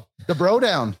you go. The bro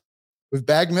down with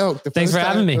Baggedmilk. Thanks for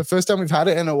having me. The first time we've had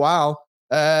it in a while.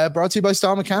 Brought to you by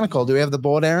Star Mechanical. Do we have the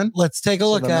board, Aaron? Let's take a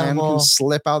look at him. Can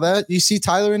slip out there. You see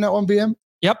Tyler in that one, BM?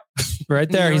 Yep. Right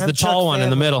there. He's the tall one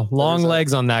in the middle. Long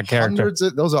legs on that character.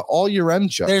 Those are all your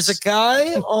M-chucks. There's a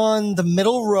guy on the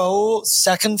middle row,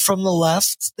 second from the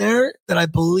left there, that I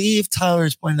believe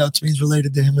Tyler's pointed out to me is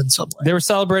related to him in some way. They were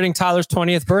celebrating Tyler's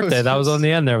 20th birthday. That was on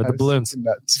the end there with the balloons.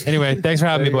 Anyway, thanks for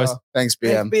having me, boys. Thanks,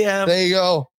 BM. There you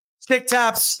go. Stick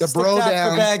taps. The bro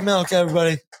down. For Baggedmilk,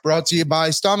 everybody. Brought to you by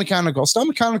Star Mechanical. Star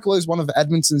Mechanical is one of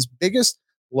Edmonton's biggest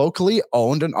locally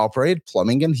owned and operated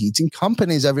plumbing and heating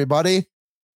companies, everybody.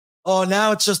 Oh,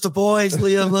 now it's just the boys,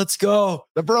 Liam. Let's go.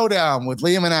 The bro down with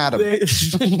Liam and Adam. I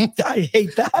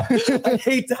hate that. I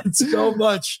hate that so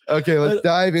much. Okay, let's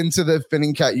dive into the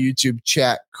Finning Cat YouTube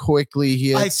chat quickly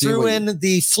here. I threw in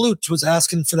the flute, was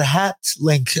asking for the hat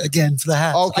link again for the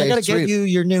hat. Okay, I got to get you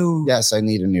your new. Yes, I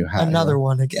need a new hat. Another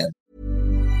one again.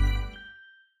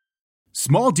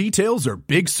 Small details are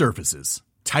big surfaces.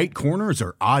 Tight corners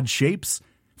are odd shapes.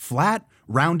 Flat,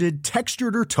 rounded,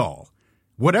 textured, or tall.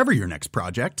 Whatever your next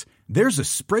project, there's a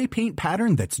spray paint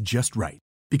pattern that's just right.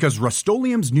 Because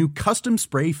Rust-Oleum's new Custom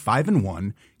Spray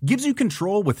 5-in-1 gives you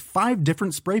control with 5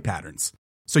 different spray patterns.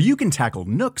 So you can tackle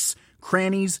nooks,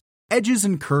 crannies, edges,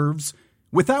 and curves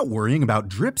without worrying about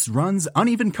drips, runs,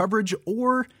 uneven coverage,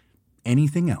 or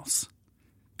anything else.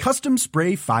 Custom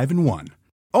Spray 5-in-1.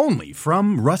 Only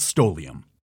from Rust-Oleum.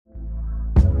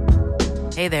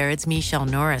 Hey there, it's Michelle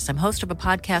Norris. I'm host of a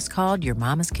podcast called Your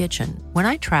Mama's Kitchen. When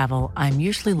I travel, I'm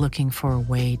usually looking for a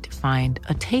way to find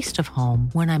a taste of home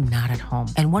when I'm not at home.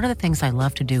 And one of the things I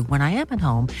love to do when I am at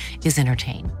home is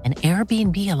entertain. And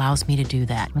Airbnb allows me to do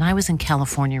that. When I was in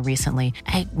California recently,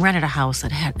 I rented a house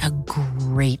that had a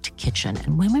great kitchen.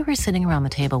 And when we were sitting around the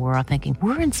table, we were all thinking,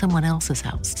 we're in someone else's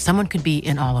house. Someone could be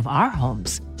in all of our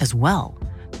homes as well.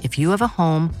 If you have a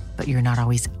home, but you're not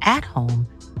always at home,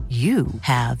 you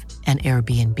have an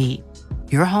Airbnb.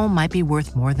 Your home might be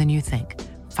worth more than you think.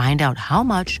 Find out how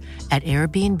much at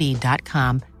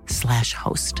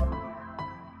airbnb.com/host.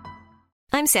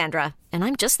 I'm Sandra, and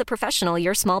I'm just the professional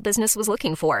your small business was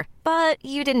looking for. But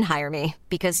you didn't hire me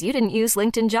because you didn't use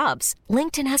LinkedIn Jobs.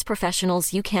 LinkedIn has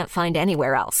professionals you can't find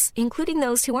anywhere else, including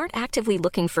those who aren't actively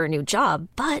looking for a new job,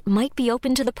 but might be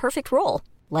open to the perfect role,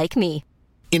 like me.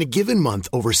 In a given month,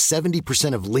 over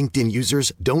 70% of LinkedIn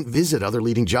users don't visit other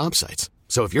leading job sites.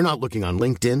 So if you're not looking on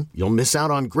LinkedIn, you'll miss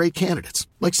out on great candidates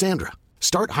like Sandra.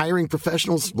 Start hiring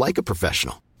professionals like a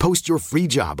professional. Post your free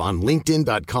job on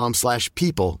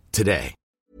linkedin.com/people today.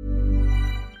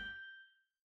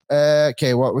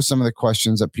 Okay, what were some of the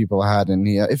questions that people had in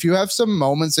here? If you have some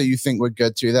moments that you think were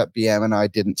good too that BM and I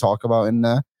didn't talk about in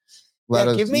there, let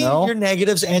us give me know. your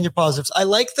negatives and your positives. I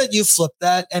like that you flipped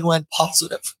that and went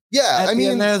positive. Yeah, I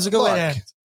mean, that's a good way to end.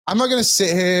 I'm not going to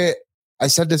sit here, I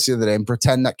said this the other day, and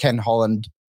pretend that Ken Holland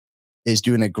is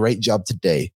doing a great job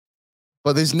today.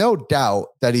 But there's no doubt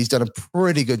that he's done a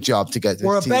pretty good job to get this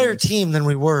We're a team. better team than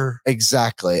we were.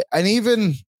 Exactly. And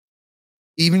even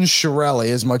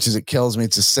Shirelli, as much as it kills me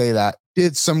to say that,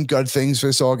 did some good things for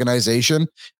this organization.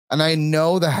 And I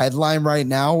know the headline right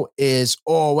now is,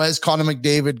 oh, where's Connor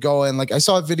McDavid going? Like I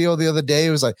saw a video the other day.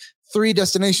 It was like 3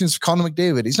 destinations for Connor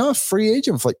McDavid. He's not a free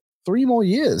agent for like 3 more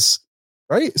years,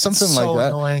 right? Something so like that.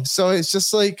 Annoying. So it's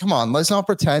just like, come on, let's not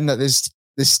pretend that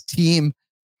this team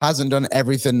hasn't done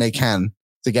everything they can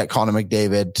to get Connor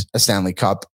McDavid a Stanley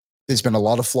Cup. There's been a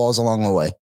lot of flaws along the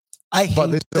way. I hate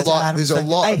but there's a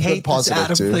lot of good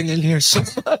positive too. Thing in here so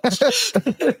much.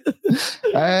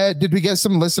 Did we get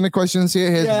some listener questions here?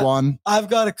 Here's one. I've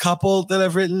got a couple that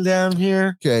I've written down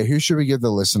here. Okay, who should we give the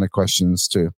listener questions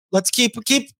to? Let's keep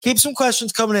some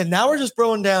questions coming in. Now we're just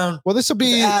throwing down. Well, this will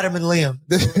be Adam and Liam.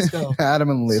 So let's go. Adam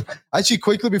and Liam. Actually,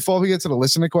 quickly before we get to the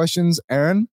listener questions,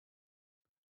 Aaron,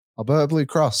 Alberta Blue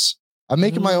Cross. I'm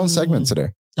making my own segment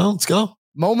today. Oh, let's go.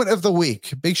 Moment of the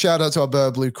week. Big shout out to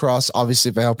Alberta Blue Cross,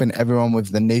 obviously for helping everyone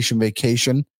with the nation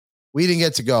vacation. We didn't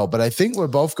get to go, but I think we're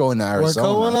both going to Arizona.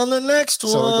 We're going on the next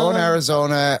one. So we're going to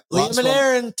Arizona. Liam and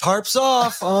Aaron, tarps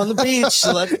off on the beach.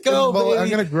 Let's go, baby. I'm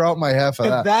going to grow out my hair for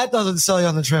that. If that doesn't sell you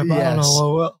on the trip, yes. I don't know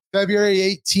what will. February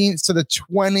 18th to the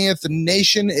 20th, the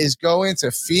nation is going to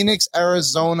Phoenix,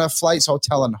 Arizona. Flights,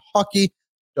 hotel, and hockey.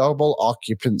 Double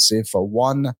occupancy for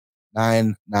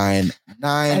 $1,999.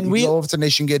 And we go over to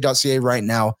nationgear.ca right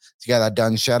now to get that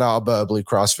done. Shout out Alberta Blue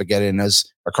Cross for getting us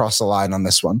across the line on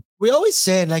this one. We always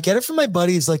say, and I get it from my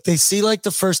buddies, like they see like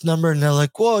the first number and they're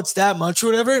like, whoa, it's that much or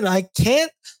whatever. And I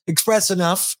can't express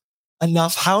enough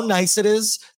how nice it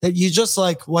is that you just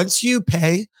like, once you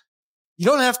pay, you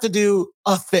don't have to do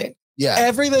a thing. Yeah.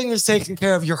 Everything is taken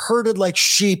care of. You're herded like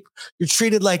sheep. You're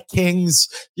treated like kings.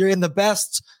 You're in the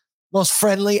best, most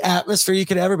friendly atmosphere you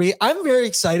could ever be. I'm very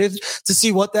excited to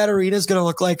see what that arena is going to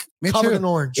look like. Covered in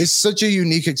orange. It's such a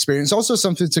unique experience. Also,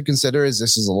 something to consider is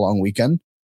this is a long weekend.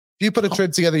 If you put a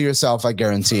trip together yourself, I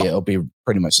guarantee it'll be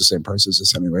pretty much the same price as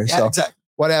this anyway. Yeah, so exactly.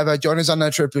 Whatever. Join us on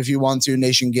that trip if you want to.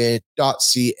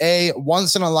 Nationgate.ca.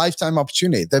 Once in a lifetime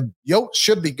opportunity. The yoke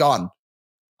should be gone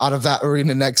out of that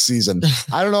arena next season.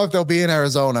 I don't know if they'll be in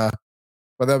Arizona,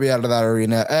 but they'll be out of that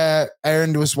arena.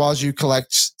 Aaron, whilst you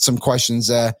collect some questions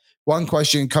there. One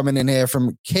question coming in here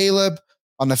from Caleb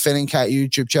on the Finn and Cat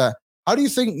YouTube chat. How do you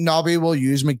think Nobby will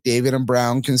use McDavid and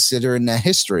Brown considering their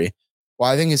history? Well,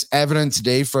 I think it's evident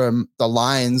today from the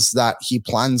lines that he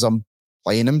plans on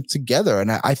playing them together.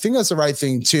 And I think that's the right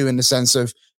thing too, in the sense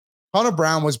of Connor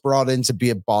Brown was brought in to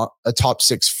be a top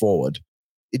 6 forward.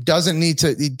 He doesn't need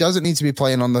to be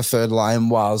playing on the third line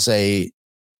while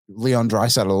Leon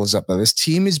Draisaitl is up there. This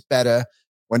team is better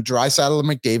when Draisaitl and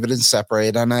McDavid is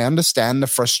separated. And I understand the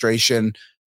frustration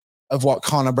of what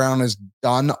Connor Brown has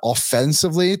done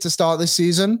offensively to start this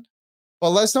season. But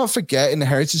let's not forget, in the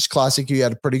Heritage Classic, he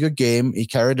had a pretty good game. He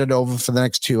carried it over for the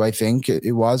next 2, I think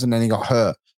it was, and then he got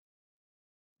hurt.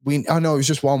 I know it was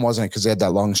just 1, wasn't it? Because they had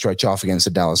that long stretch off against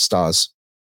the Dallas Stars.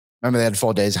 Remember, they had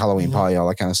 4 days, Halloween party, all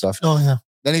that kind of stuff. Oh, yeah.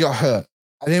 Then he got hurt.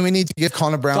 I think we need to give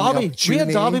Connor Brown the opportunity. We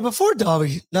had Dobby before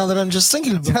Dobby. Now that I'm just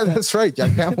thinking about that. That's right.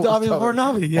 Jack Campbell. Dobby before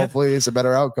Nobby. Yeah. Hopefully it's a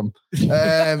better outcome.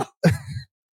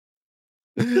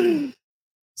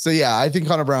 So yeah, I think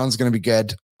Connor Brown's going to be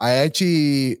good. I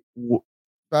actually, if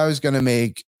I was going to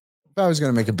make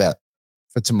a bet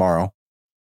for tomorrow,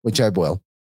 which I will,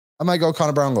 I might go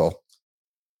Connor Brown goal.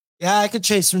 Yeah, I could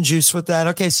chase some juice with that.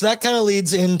 Okay, so that kind of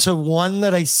leads into one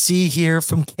that I see here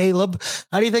from Caleb.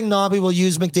 How do you think Nobby will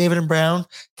use McDavid and Brown,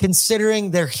 considering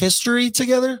their history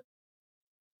together?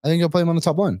 I think he'll play him on the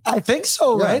top line. I think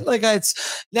so, yeah. Right? Like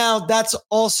that's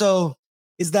also,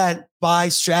 is that by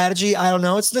strategy? I don't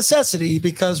know. It's necessity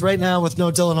because right now with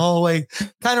no Dylan Holloway,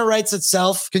 kind of writes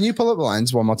itself. Can you pull up the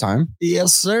lines one more time?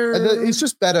 Yes, sir. It's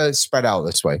just better spread out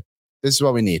this way. This is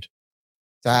what we need.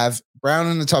 To have Brown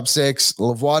in the top 6,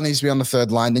 Lavoie needs to be on the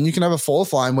third line. Then you can have a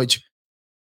 4th line, which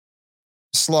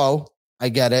slow. I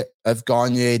get it. Of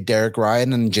Gagne, Derek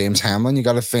Ryan, and James Hamlin. You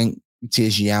got to think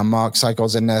Matthias Janmark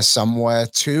cycles in there somewhere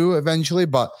too eventually.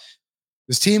 But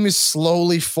this team is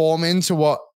slowly forming to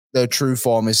what their true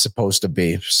form is supposed to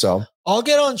be. So I'll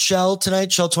get on Shell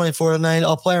tonight, Shell 24 tonight.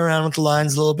 I'll play around with the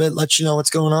lines a little bit, let you know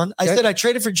what's going on. I said I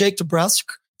traded for Jake DeBrusk.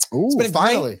 Ooh,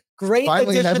 finally. Great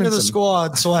addition to the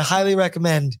squad. So I highly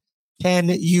recommend. Can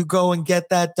you go and get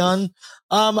that done?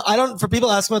 For people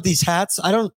asking about these hats,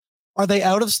 are they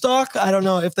out of stock? I don't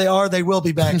know. If they are, they will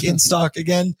be back in stock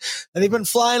again. And they've been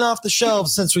flying off the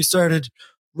shelves since we started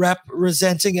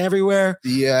representing everywhere.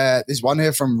 Yeah, there's one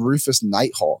here from Rufus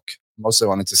Nighthawk. Mostly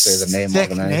wanted to say the name more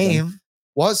than anything.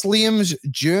 What's Liam's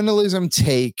journalism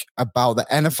take about the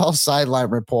NFL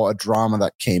sideline reporter drama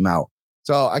that came out?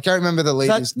 So I can't remember the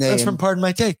lady's name. That's from Pardon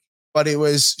My Take. But it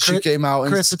was, she came out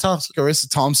and Carissa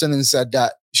Thompson and said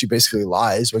that she basically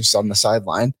lies when she's on the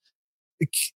sideline.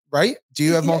 right? Do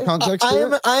you have more context?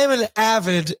 I am an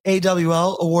avid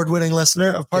AWL award-winning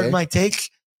listener of Pardon My Take.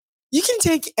 You can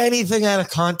take anything out of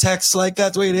context like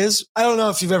that's the way it is. I don't know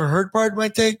if you've ever heard Pardon My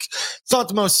Take. It's not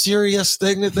the most serious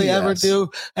thing that they ever do.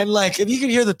 And like, if you can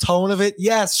hear the tone of it,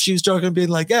 yes, she was joking, being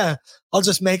like, yeah, I'll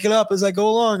just make it up as I go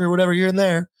along or whatever here and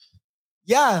there.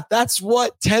 Yeah, that's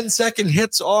what 10-second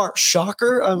hits are.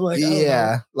 Shocker. I'm like,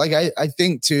 yeah. Like I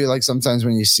think too, like sometimes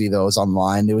when you see those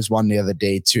online, there was one the other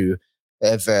day too,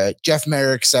 of Jeff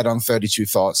Merrick said on 32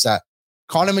 Thoughts that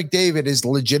Connor McDavid is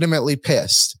legitimately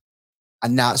pissed.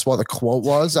 And that's what the quote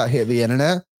was that hit the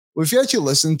internet. Well, if you actually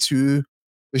listen to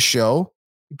the show,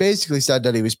 he basically said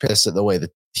that he was pissed at the way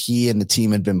that he and the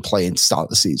team had been playing to start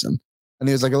the season. And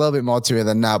he was like a little bit more to it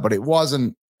than that, but it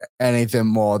wasn't anything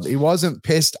more. He wasn't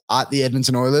pissed at the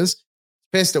Edmonton Oilers,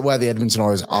 pissed at where the Edmonton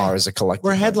Oilers are as a collective.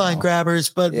 We're headline grabbers,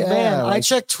 but man, I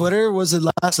checked Twitter. Was it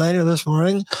last night or this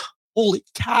morning? Holy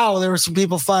cow, there were some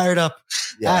people fired up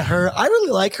at her. I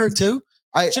really like her too.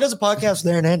 She does a podcast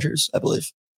with Aaron Andrews, I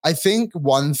believe. I think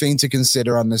one thing to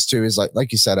consider on this too is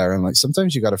like you said, Aaron, like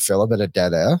sometimes you got to fill a bit of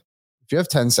dead air. If you have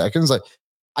 10 seconds, like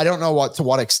I don't know to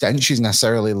what extent she's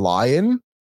necessarily lying,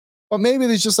 but maybe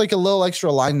there's just like a little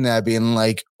extra line there being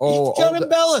like, oh, you can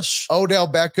embellish. Odell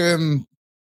Beckham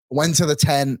went to the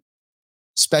tent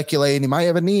speculating he might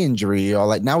have a knee injury, or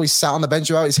like now he's sat on the bench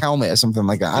without his helmet or something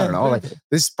like that. I don't know. Like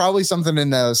there's probably something in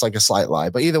there that's like a slight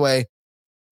lie, but either way,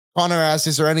 Connor asks,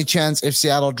 is there any chance if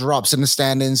Seattle drops in the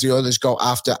standings, the others go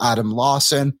after Adam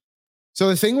Lawson? So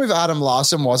the thing with Adam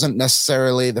Lawson wasn't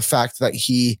necessarily the fact that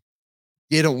he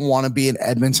didn't want to be an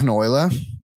Edmonton Oiler.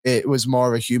 It was more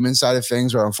of a human side of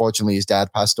things where unfortunately his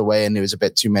dad passed away and there was a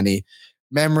bit too many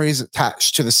memories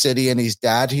attached to the city and his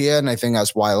dad here. And I think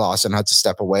that's why Lawson had to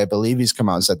step away. I believe he's come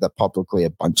out and said that publicly a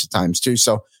bunch of times too.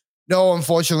 So no,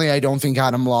 unfortunately, I don't think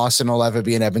Adam Lawson will ever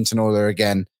be an Edmonton Oiler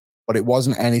again. But it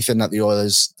wasn't anything that the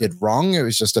Oilers did wrong. It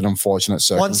was just an unfortunate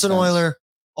circumstance. Once an Oiler,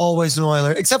 always an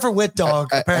Oiler, except for Whit Dog,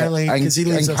 apparently. And he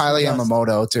leaves Kylie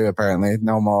Yamamoto too, apparently.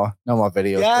 No more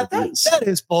videos. Yeah, that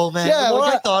is bull, man. Yeah, the more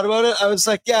I thought about it, I was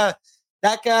like, yeah,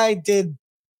 that guy did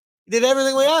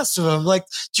everything we asked of him. Like,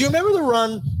 do you remember the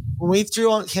run when we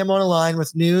threw him on a line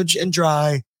with Nuge and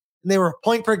Dry, and they were a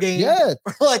point per game? Yeah.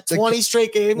 For like 20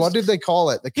 straight games. What did they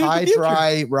call it? The Kai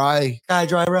Dry Rye. Kai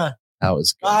Dry Rye. That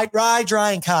was good. Rye,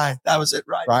 Dry, and Kai. That was it,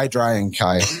 right? Rye, Dry, and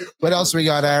Kai. What else we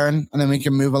got, Aaron? And then we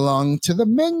can move along to the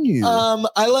menu.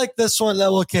 I like this one.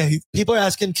 Okay, people are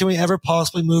asking, can we ever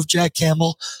possibly move Jack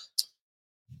Campbell?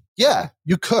 Yeah,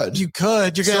 you could. You're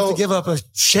going to have to give up a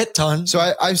shit ton.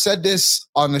 So I've said this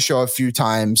on the show a few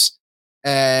times,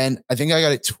 and I think I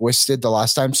got it twisted the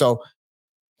last time. So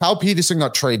Kyle Peterson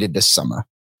got traded this summer.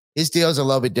 His deal is a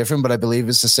little bit different, but I believe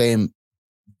it's the same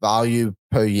value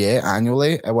per year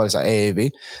annually. What is that,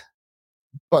 AAV?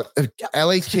 But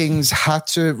LA Kings had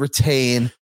to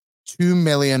retain $2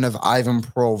 million of Ivan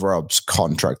Provorov's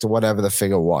contract or whatever the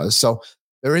figure was. So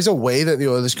there is a way that the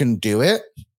Oilers can do it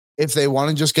if they want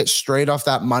to just get straight off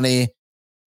that money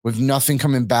with nothing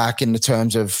coming back in the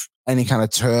terms of any kind of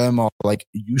term or like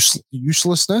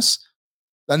uselessness.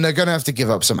 Then they're going to have to give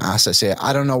up some assets here.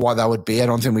 I don't know what that would be. I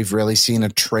don't think we've really seen a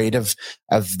trade of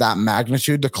that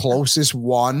magnitude. The closest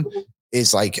one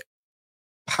is like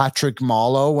Patrick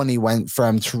Marleau when he went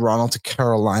from Toronto to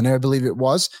Carolina, I believe it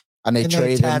was. And they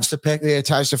traded attached the pick. They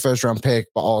attached the first round pick,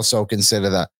 but also consider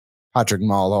that Patrick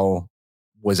Marleau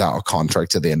was out of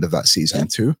contract at the end of that season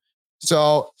too.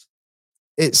 So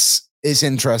it's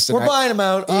interesting. We're buying him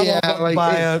out.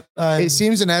 It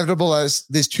seems inevitable as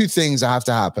there's two things that have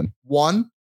to happen. One,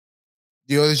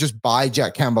 the Oilers just buy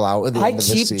Jack Campbell out at the end of the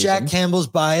season. I keep Jack Campbell's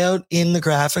buyout in the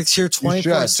graphics here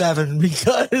 24/7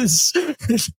 because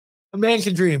a man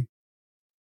can dream.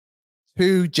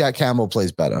 Two, Jack Campbell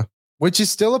plays better, which is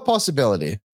still a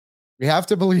possibility. We have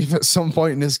to believe at some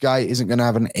point this guy isn't going to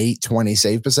have an 820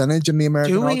 save percentage in the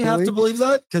American Hockey League. Do we have to believe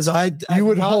that? Because I've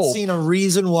not seen a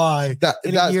reason why. That's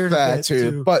fair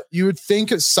too. But you would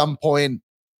think at some point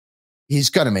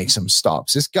he's going to make some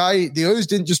stops. This guy, the Oilers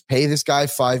didn't just pay this guy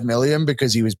 $5 million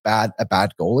because he was a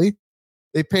bad goalie.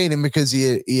 They paid him because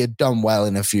he had done well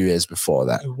in a few years before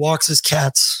that. He walks his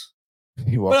cats.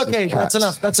 But okay, that's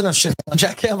enough. That's enough shit on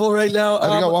Jack Campbell right now.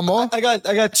 Have you got one more? I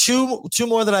got two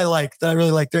more that I like, that I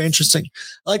really like. They're interesting.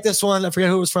 I like this one. I forget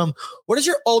who it was from. What is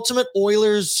your ultimate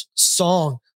Oilers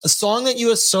song? A song that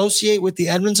you associate with the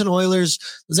Edmonton Oilers.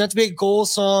 Doesn't have to be a goal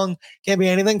song. Can't be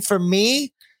anything. For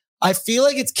me, I feel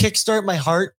like it's Kickstart My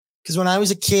Heart, because when I was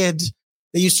a kid,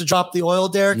 they used to drop the oil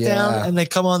derrick down and they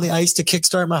come on the ice to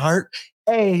kickstart my heart.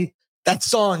 that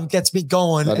song gets me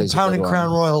going That and is a pounding good one.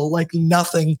 Crown Royal like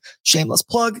nothing. Shameless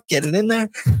plug, get it in there.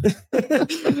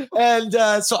 And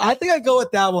so I think I go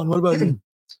with that one. What about you?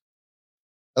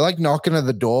 I like Knocking at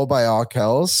the Door by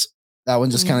Arkells. That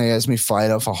one just kind of gets me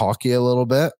fired up for hockey a little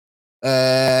bit.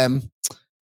 There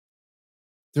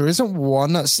isn't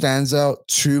one that stands out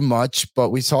too much, but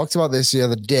we talked about this the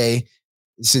other day.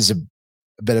 This is a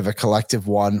bit of a collective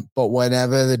one, but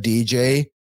whenever the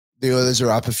others are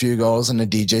up a few goals and the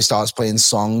DJ starts playing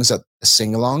songs at the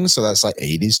sing-along, so that's like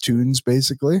 80s tunes,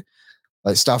 basically.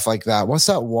 Like stuff like that. What's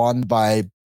that one by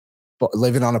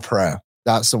Living on a Prayer?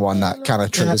 That's the one that kind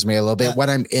of triggers me a little bit. Yeah. When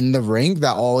I'm in the rink,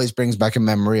 that always brings back a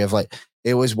memory of like,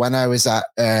 it was when I was at,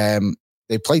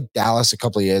 they played Dallas a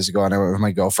couple of years ago and I went with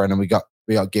my girlfriend and we got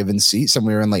given seats and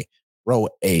we were in like row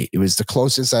 8. It was the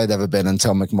closest I'd ever been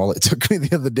until McMullet took me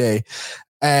the other day.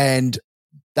 And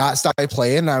that started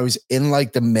playing and I was in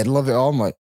like the middle of it all. I'm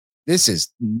like, this is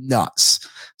nuts.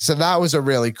 So that was a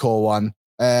really cool one.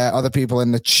 Other people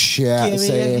in the chat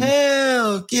saying,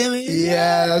 give me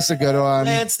yeah, that's a good one.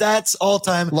 That's all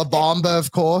time. La Bamba,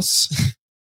 of course.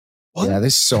 What? Yeah,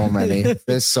 there's so many.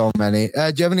 There's so many.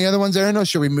 Do you have any other ones, Aaron, or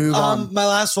should we move on? My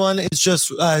last one is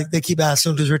just, they keep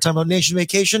asking because we're talking about Nation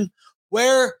Vacation.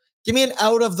 Give me an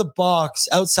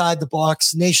outside the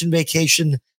box Nation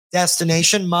Vacation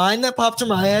destination. Mine that popped in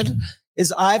my head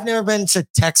is I've never been to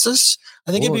Texas.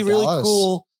 I think it'd be really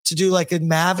cool to do like a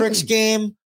Mavericks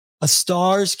game, a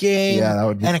Stars game, that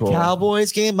would be and cool. a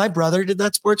Cowboys game. My brother did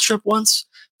that sports trip once.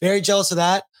 Very jealous of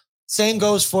that. Same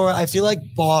goes for, I feel like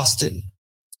Boston.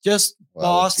 Just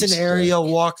Boston area,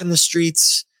 walking the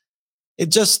streets. It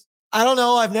just, I don't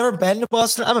know. I've never been to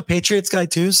Boston. I'm a Patriots guy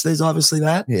too, so there's obviously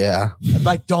that. Yeah. If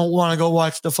I don't want to go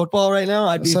watch the football right now,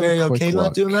 I'd be very okay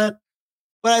not doing that.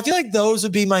 But I feel like those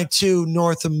would be my 2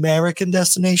 North American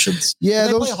destinations. Yeah,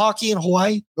 they play hockey in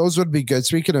Hawaii. Those would be good.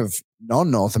 Speaking of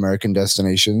non-North American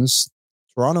destinations,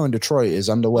 Toronto and Detroit is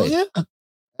underway. Oh,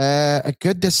 yeah. A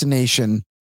good destination.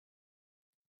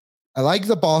 I like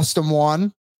the Boston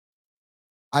one.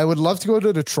 I would love to go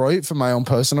to Detroit for my own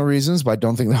personal reasons, but I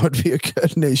don't think that would be a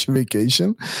good nation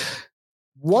vacation.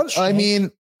 I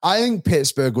think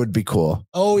Pittsburgh would be cool.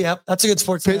 Oh, yeah. That's a good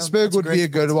sports Pittsburgh would be a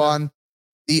good one.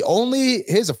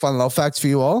 Here's a fun little fact for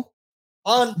you all.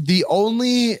 The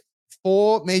only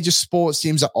 4 major sports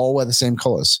teams that all wear the same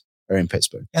colors are in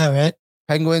Pittsburgh. All right.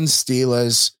 Penguins,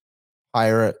 Steelers,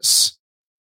 Pirates.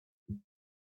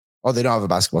 Oh, they don't have a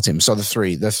basketball team. So the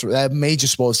three major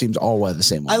sports teams all wear the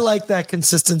same one. I like that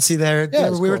consistency there.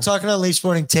 Yeah, we were talking on Leafs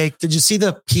Morning Take. Did you see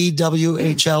the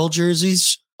PWHL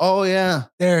jerseys? Oh, yeah.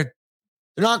 They're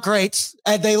not great.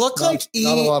 And they look like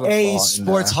EA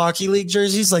Sports Hockey League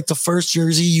jerseys, like the first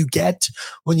jersey you get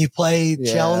when you play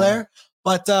gel there.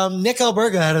 But Nick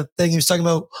Alberga had a thing he was talking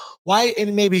about why,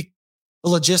 and maybe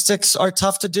the logistics are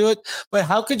tough to do it, but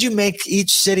how could you make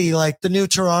each city, like the new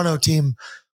Toronto team,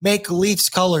 make Leafs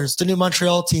colors, the new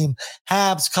Montreal team,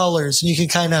 Habs colors, and you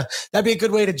can that'd be a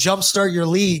good way to jumpstart your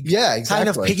league. Yeah, exactly.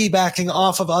 Kind of piggybacking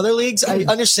off of other leagues. I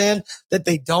understand that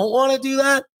they don't want to do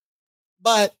that,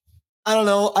 but I don't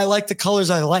know. I like the colors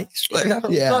I like. It's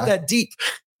not that deep.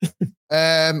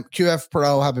 QF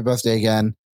Pro, happy birthday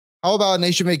again. How about a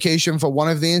nation vacation for one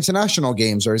of the international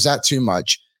games, or is that too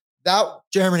much?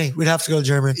 Germany. We'd have to go to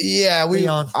Germany. Yeah,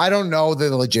 I don't know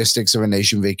the logistics of a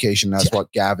nation vacation. That's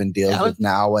what Gavin deals with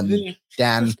now, and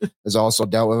Dan has also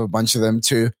dealt with a bunch of them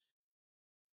too.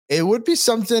 It would be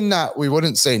something that we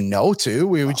wouldn't say no to.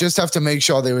 We would just have to make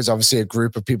sure there was obviously a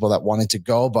group of people that wanted to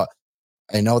go, but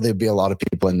I know there'd be a lot of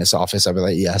people in this office. I'd be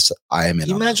like, yes, I am in. Can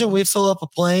you imagine we fill up a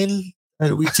plane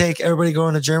and we take everybody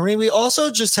going to Germany? We also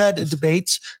just had a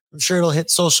debate. I'm sure it'll hit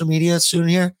social media soon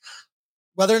here.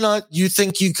 Whether or not you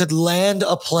think you could land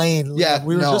a plane. Yeah,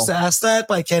 we were just asked that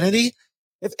by Kennedy.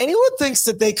 If anyone thinks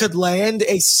that they could land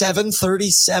a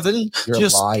 737 you're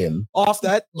lying off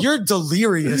that, you're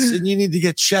delirious and you need to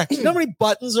get checked. You know how many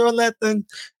buttons are on that thing?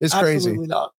 It's Absolutely crazy.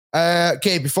 Not.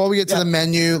 Okay, before we get to the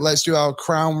menu, let's do our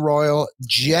Crown Royal.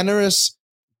 Generous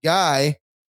guy.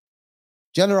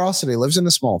 Generosity lives in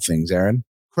the small things, Aaron.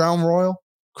 Crown Royal,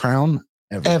 crown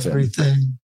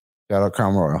everything. Shout out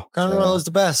Crown Royal. Crown Royal is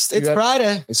the best. It's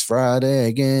Friday. It's Friday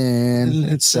again.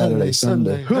 It's Saturday,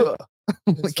 Sunday.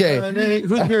 Okay. Friday.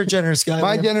 Who's your generous guy?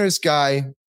 My generous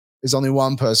guy is only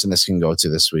one person this can go to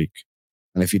this week.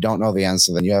 And if you don't know the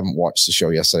answer, then you haven't watched the show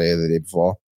yesterday or the day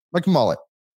before. McMullet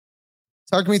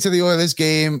took me to the Oilers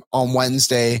game on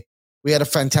Wednesday. We had a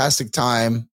fantastic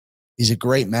time. He's a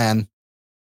great man.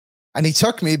 And he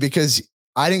took me because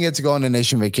I didn't get to go on a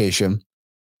nation vacation.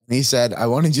 And he said, I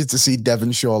wanted you to see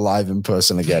Devon Shore live in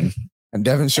person again. And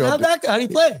Devin Shaw. How'd he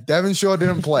play? Devin Shaw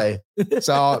didn't play.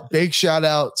 So big shout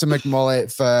out to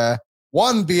McMullet for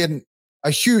one, being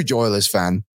a huge Oilers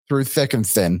fan through thick and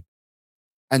thin.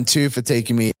 And two, for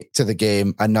taking me to the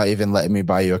game and not even letting me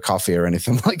buy you a coffee or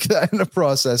anything like that in the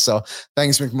process. So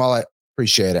thanks, McMullet.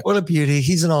 Appreciate it. What a beauty.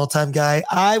 He's an all-time guy.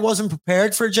 I wasn't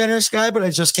prepared for a generous guy, but I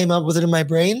just came up with it in my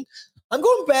brain. I'm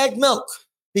going Baggedmilk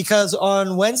because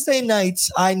on Wednesday nights,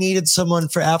 I needed someone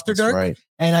for After Dark. Right.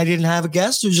 And I didn't have a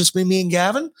guest. It was just me and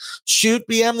Gavin. Shoot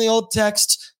BM the old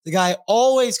text. The guy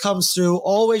always comes through,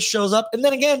 always shows up. And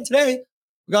then again, today,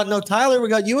 we got no Tyler. We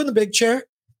got you in the big chair.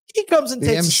 He comes and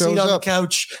takes a seat on the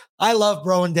couch. I love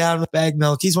broing down with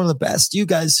Baggedmilk. He's one of the best. You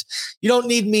guys, you don't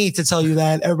need me to tell you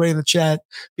that. Everybody in the chat.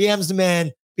 BM's the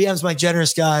man. BM's my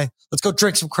generous guy. Let's go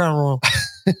drink some Crown Royal.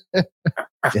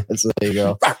 Yes, there you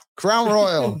go. Crown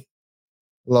Royal.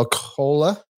 Little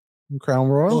cola. Crown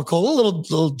Royal. Little cola,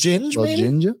 little ginger, little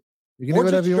ginger. You can do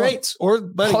whatever you want. Or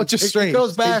just straight. It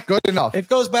goes back. It's good enough. It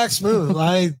goes back smooth.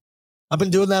 I've been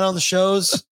doing that on the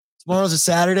shows. Tomorrow's a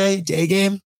Saturday day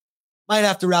game. Might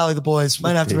have to rally the boys.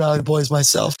 Might have to rally the boys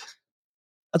myself.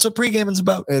 That's what pre-gaming's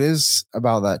about. It is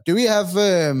about that. Do we have?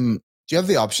 Do you have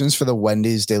the options for the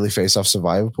Wendy's Daily Face-Off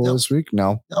Survivor Pool this week?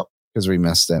 No, because we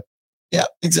missed it. Yeah,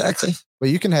 exactly. But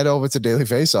you can head over to Daily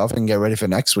Face-Off and get ready for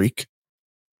next week.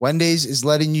 Wendy's is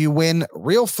letting you win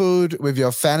real food with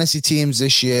your fantasy teams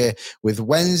this year with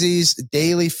Wendy's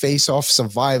Daily Face-Off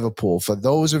Survivor Pool. For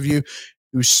those of you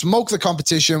who smoke the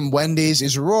competition, Wendy's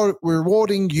is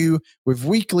rewarding you with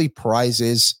weekly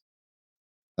prizes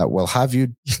that will have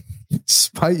you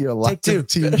despite your lack of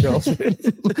team goals.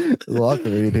 A lot to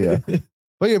read here.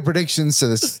 Put your predictions to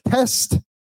this test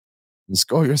and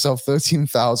score yourself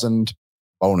 13,000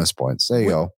 bonus points. There you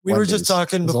go. We were just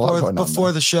talking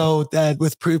before the show that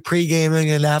with pre-gaming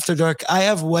and After Dark, I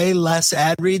have way less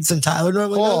ad reads than Tyler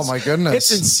normally does. Oh my goodness.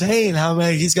 It's insane how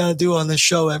many he's got to do on this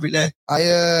show every day.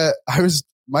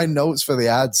 My notes for the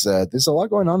ads, there's a lot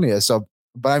going on here. So,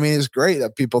 but I mean, it's great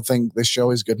that people think this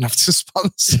show is good enough to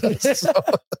sponsor. So.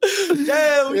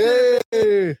 Yay.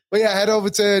 But yeah, head over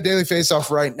to Daily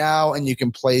Face-Off right now and you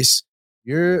can place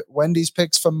your Wendy's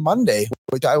picks for Monday,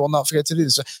 which I will not forget to do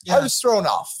this. Yeah. I was thrown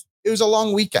off. It was a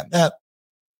long weekend. Yeah.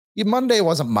 Monday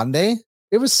wasn't Monday.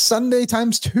 It was Sunday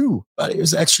times 2. But it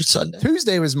was extra Sunday.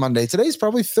 Tuesday was Monday. Today's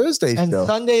probably Thursday. And still.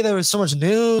 Sunday, there was so much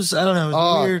news. I don't know. It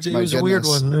was weird. It was a weird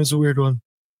one. It was a weird one.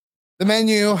 The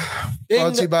menu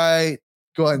brought to you by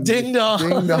Ding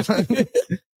Dong.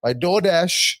 By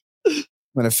DoorDash. I'm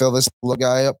going to fill this little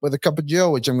guy up with a cup of Joe,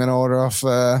 which I'm going to order off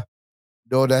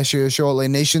DoorDash here shortly.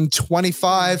 Nation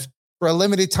 25. For a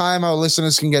limited time, our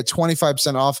listeners can get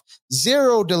 25% off,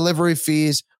 0 delivery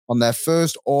fees on their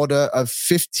first order of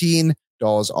 $15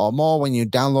 or more when you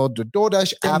download the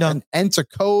DoorDash app and enter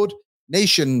code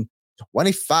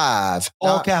NATION25.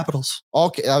 All capitals. I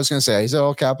was going to say, is it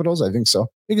all capitals? I think so.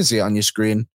 You can see it on your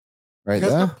screen right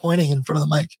there. Pointing in front of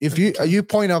the mic. If you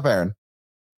point up, Aaron.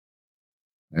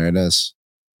 There it is.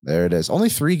 There it is. Only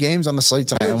 3 games on the slate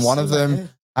tonight, and one of them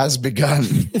has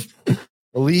begun.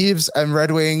 The Leafs and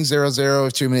Red Wings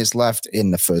 0-0, 2 minutes left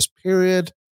in the first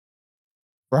period.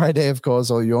 Friday, of course.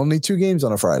 You only 2 games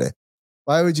on a Friday.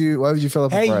 Why would you fill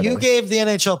up? Hey, you gave the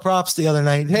NHL props the other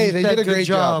night. Hey, they did a great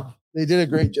job. They did a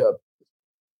great job.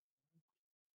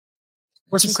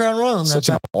 Where's some Crown Royal? Such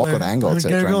an awkward angle. Get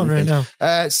it going right now.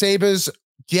 Sabres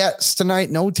Jets tonight.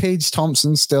 No Tage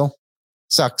Thompson still.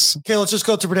 Sucks. Okay, let's just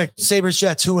go to predict. Sabres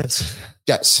Jets. Who wins?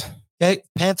 Jets. Okay.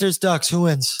 Panthers Ducks. Who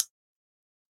wins?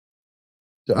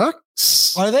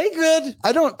 Ducks. Are they good?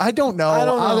 I don't know.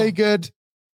 Are they good?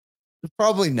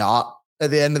 Probably not. At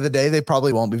the end of the day, they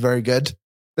probably won't be very good.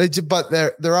 But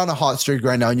they're on a hot streak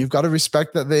right now, and you've got to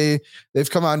respect that they've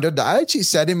come out and done that. I actually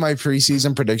said in my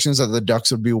preseason predictions that the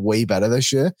Ducks would be way better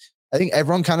this year. I think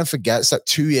everyone kind of forgets that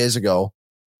 2 years ago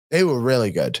they were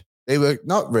really good. They were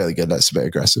not really good. That's a bit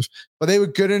aggressive, but they were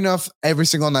good enough every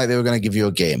single night. They were going to give you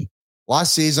a game.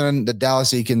 Last season, the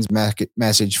Dallas Eakins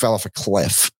message fell off a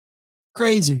cliff.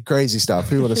 Crazy stuff.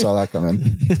 Who would have saw that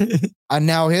coming? And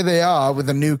now here they are with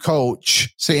a new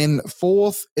coach, sitting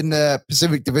 4th in the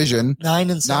Pacific Division,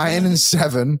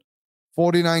 9-7,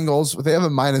 49 goals. They have a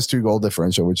 -2 goal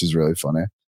differential, which is really funny.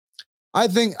 I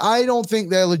don't think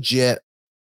they're legit,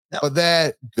 but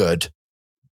they're good.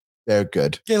 They're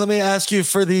good. Okay, let me ask you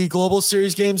for the Global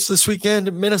Series games this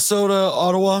weekend: Minnesota,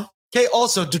 Ottawa. Okay,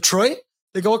 also Detroit.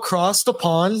 They go across the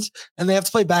pond and they have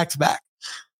to play back to back.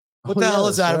 What the hell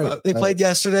is that about? They played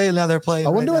yesterday and now they're playing. I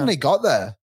wonder when they got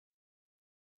there.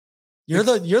 You're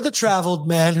the traveled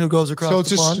man who goes across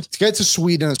the pond. To get to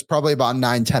Sweden, it's probably about a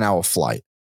 9-10 hour flight.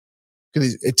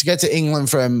 Because to get to England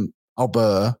from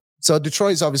Alberta, So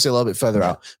Detroit's obviously a little bit further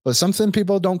out, but something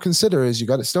people don't consider is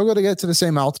still got to get to the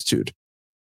same altitude.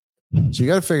 So you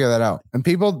got to figure that out. And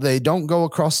people, they don't go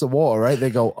across the water, right? They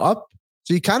go up.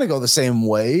 So you kind of go the same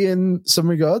way in some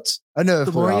regards. I know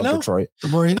The more you know. Detroit. The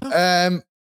more you know.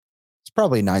 It's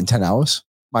probably 9-10 hours,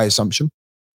 my assumption.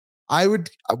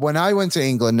 When I went to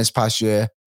England this past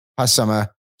summer, it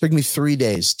took me 3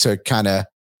 days to kind of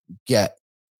get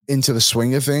into the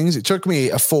swing of things. It took me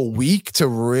a full week to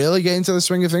really get into the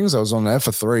swing of things. I was on there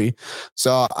for 3.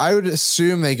 So I would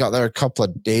assume they got there a couple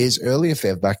of days early if they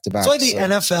have back-to-back. It's like the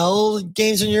NFL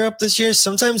games in Europe this year.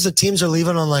 Sometimes the teams are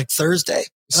leaving on like Thursday.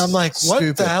 And I'm like,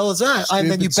 what the hell is that?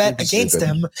 And then you bet against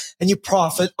them and you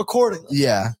profit accordingly.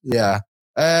 Yeah.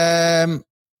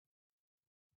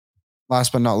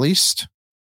 Last but not least,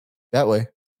 that way,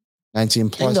 19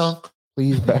 plus.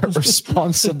 Please bet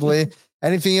responsibly.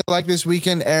 Anything you like this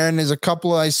weekend, Aaron? There's a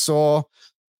couple I saw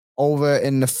over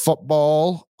in the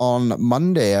football on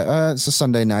Monday. It's a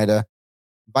Sunday nighter.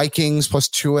 Vikings plus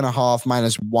 2.5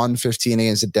 minus 115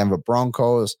 against the Denver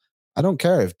Broncos. I don't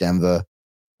care if Denver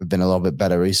have been a little bit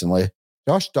better recently.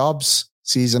 Josh Dobbs'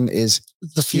 season is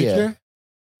the future. Here.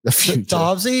 The future.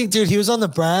 Dobbsy, dude, he was on the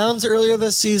Browns earlier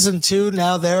this season too.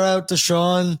 Now they're out.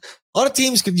 Deshaun. A lot of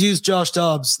teams could use Josh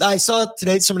Dobbs. I saw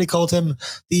today somebody called him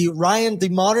the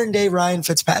modern day Ryan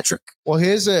Fitzpatrick. Well,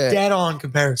 here's a dead on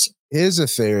comparison. Here's a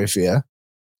theory for you.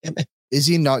 Is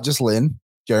he not just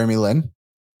Jeremy Lin?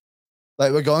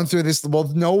 Like we're going through this. We'll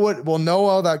know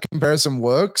how that comparison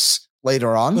works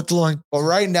later on. With the line. But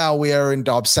right now we are in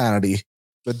Dobbs sanity,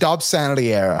 the Dobbs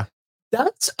sanity era.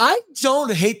 I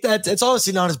don't hate that. It's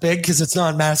obviously not as big because it's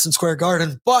not Madison Square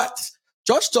Garden, but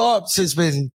Josh Dobbs has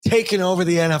been taking over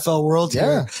the NFL world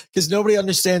here because nobody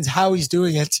understands how he's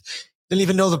doing it. Didn't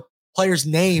even know the players'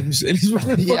 names. And he's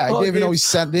running I didn't even know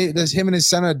there's him and his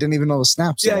center didn't even know the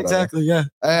snaps. Yeah, exactly. Yeah.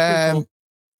 Cool.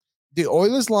 The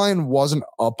Oilers line wasn't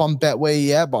up on Betway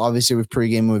yet, but obviously with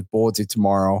pregame with Bordy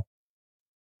tomorrow,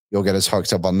 you'll get us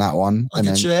hooked up on that one. I'll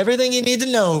get you everything you need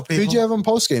to know, people. Who'd you have on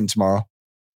postgame tomorrow?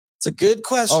 It's a good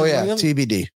question. Oh, yeah. William.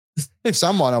 TBD.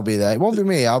 Someone will be there. It won't be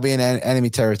me. I'll be in enemy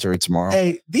territory tomorrow.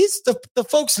 Hey, the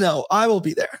folks know I will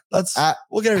be there.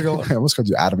 We'll get her going. I almost called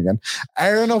you Adam again.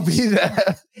 Aaron will be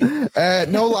there.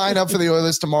 No lineup for the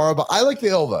Oilers tomorrow, but I like the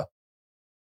over.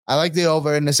 I like the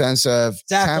over in the sense of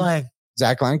Zach Lang.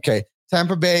 Okay.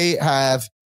 Tampa Bay have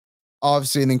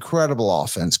obviously an incredible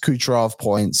offense. Kucherov,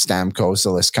 Point, Stamkos, the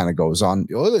list kind of goes on.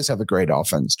 The Oilers have a great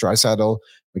offense. Draisaitl,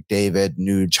 McDavid,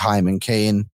 Nuge, Hyman,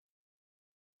 Kane,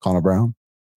 Connor Brown.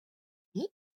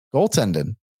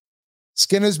 Goaltending.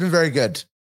 Skinner's been very good.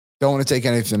 Don't want to take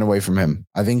anything away from him.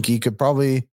 I think he could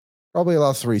probably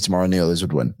allow 3 tomorrow and the Oilers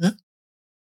would win. Yeah.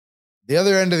 The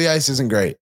other end of the ice isn't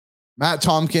great. Matt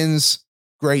Tompkins,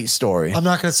 great story. I'm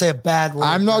not going to say a bad word.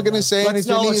 I'm not going to say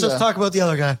anything either. Let's just talk about the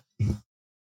other guy.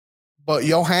 But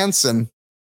Johansson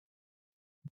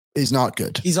is not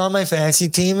good. He's on my fantasy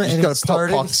team and it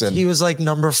started. He was like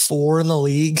number 4 in the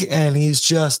league and he's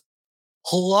just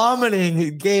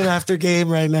plummeting game after game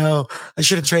right now. I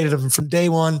should have traded him from day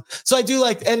one. So I do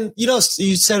like, and you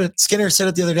said it, Skinner said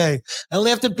it the other day. I only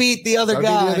have to beat the other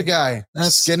guy.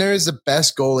 Skinner is the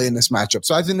best goalie in this matchup.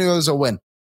 So I think the Oilers will win.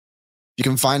 You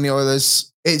can find the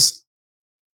Oilers. It's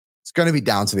going to be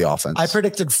down to the offense. I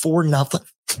predicted 4-0.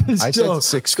 I said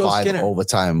 6-5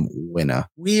 overtime winner.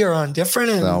 We are on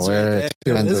different ends. So we're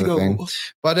two ends of the thing.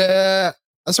 But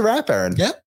that's a wrap, Aaron.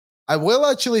 Yeah. I will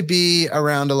actually be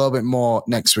around a little bit more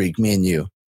next week, me and you.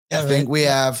 Yeah, I think we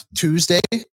have Tuesday,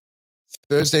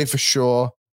 Thursday for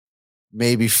sure,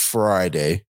 maybe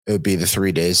Friday. It would be the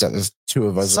 3 days that the 2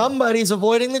 of us. Somebody's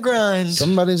avoiding the grind.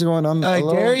 Somebody's going on. I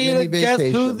dare you to guess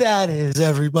who that is,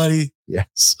 everybody.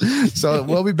 Yes. So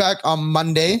we'll be back on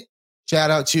Monday.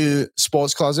 Shout out to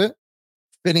Sports Closet,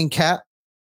 Fitting Cat,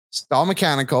 Star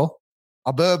Mechanical,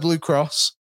 Alberta Blue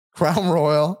Cross, Crown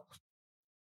Royal.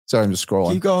 Sorry, I'm just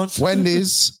scrolling. Keep going.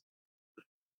 Wendy's,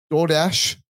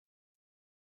 DoorDash,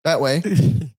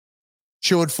 Betway,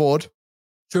 Sherwood Ford,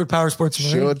 Sherwood Power Sports and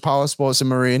Marine. Sherwood Power Sports and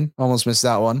Marine. Almost missed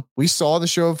that one. We saw the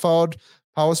Sherwood Ford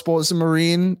Power Sports and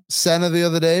Marine Center the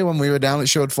other day when we were down at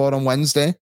Sherwood Ford on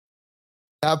Wednesday.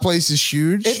 That place is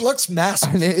huge. It looks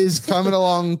massive. And it is coming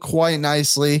along quite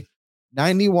nicely.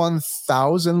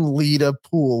 91,000 liter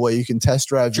pool where you can test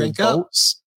drive your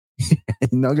boats. You're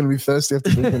not going to be thirsty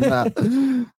after drinking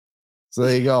that. So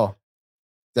there you go.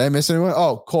 Did I miss anyone?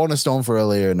 Oh, Cornerstone for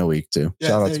earlier in the week too. Yeah,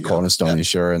 shout out to Cornerstone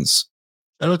Insurance.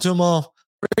 Shout out to them all.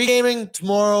 Pre-gaming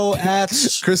tomorrow at...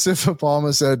 Christopher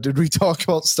Palmer said, did we talk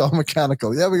about Star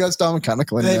Mechanical? Yeah, we got Star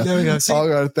Mechanical in there. There we go. See, oh,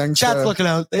 God, thanks. Chat's looking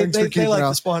out. They like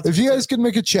the sponsor. If you guys could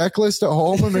make a checklist at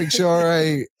home and make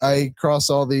sure I cross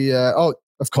all the...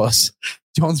 of course,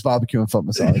 Jones Barbecue and Foot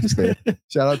Massage.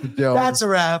 Shout out to Jones. That's a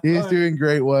wrap. He's doing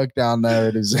great work down there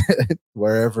at his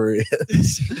wherever he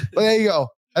is. But there you go.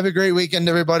 Have a great weekend,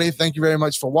 everybody. Thank you very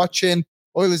much for watching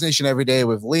Oilers Nation Every Day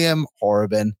with Liam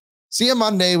Horrobin. See you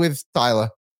Monday with Tyler.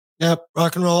 Yep,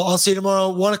 rock and roll. I'll see you tomorrow,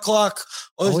 1 o'clock.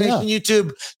 Oilers Nation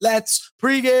YouTube. Let's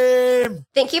pregame.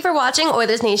 Thank you for watching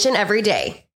Oilers Nation Every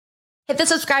Day. Hit the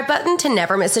subscribe button to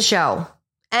never miss a show.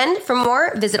 And for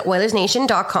more, visit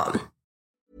OilersNation.com.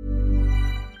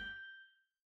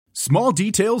 Small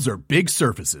details are big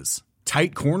surfaces.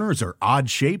 Tight corners are odd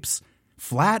shapes.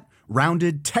 Flat,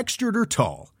 rounded, textured, or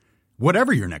tall.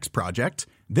 Whatever your next project,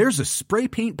 there's a spray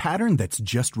paint pattern that's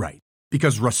just right.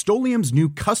 Because Rust-Oleum's new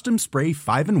Custom Spray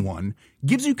 5-in-1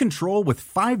 gives you control with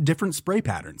 5 different spray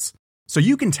patterns. So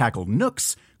you can tackle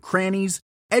nooks, crannies,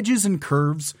 edges, and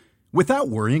curves without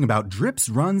worrying about drips,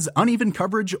 runs, uneven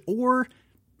coverage, or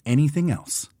anything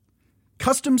else.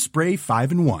 Custom Spray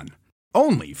 5-in-1.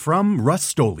 Only from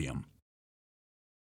Rust-Oleum.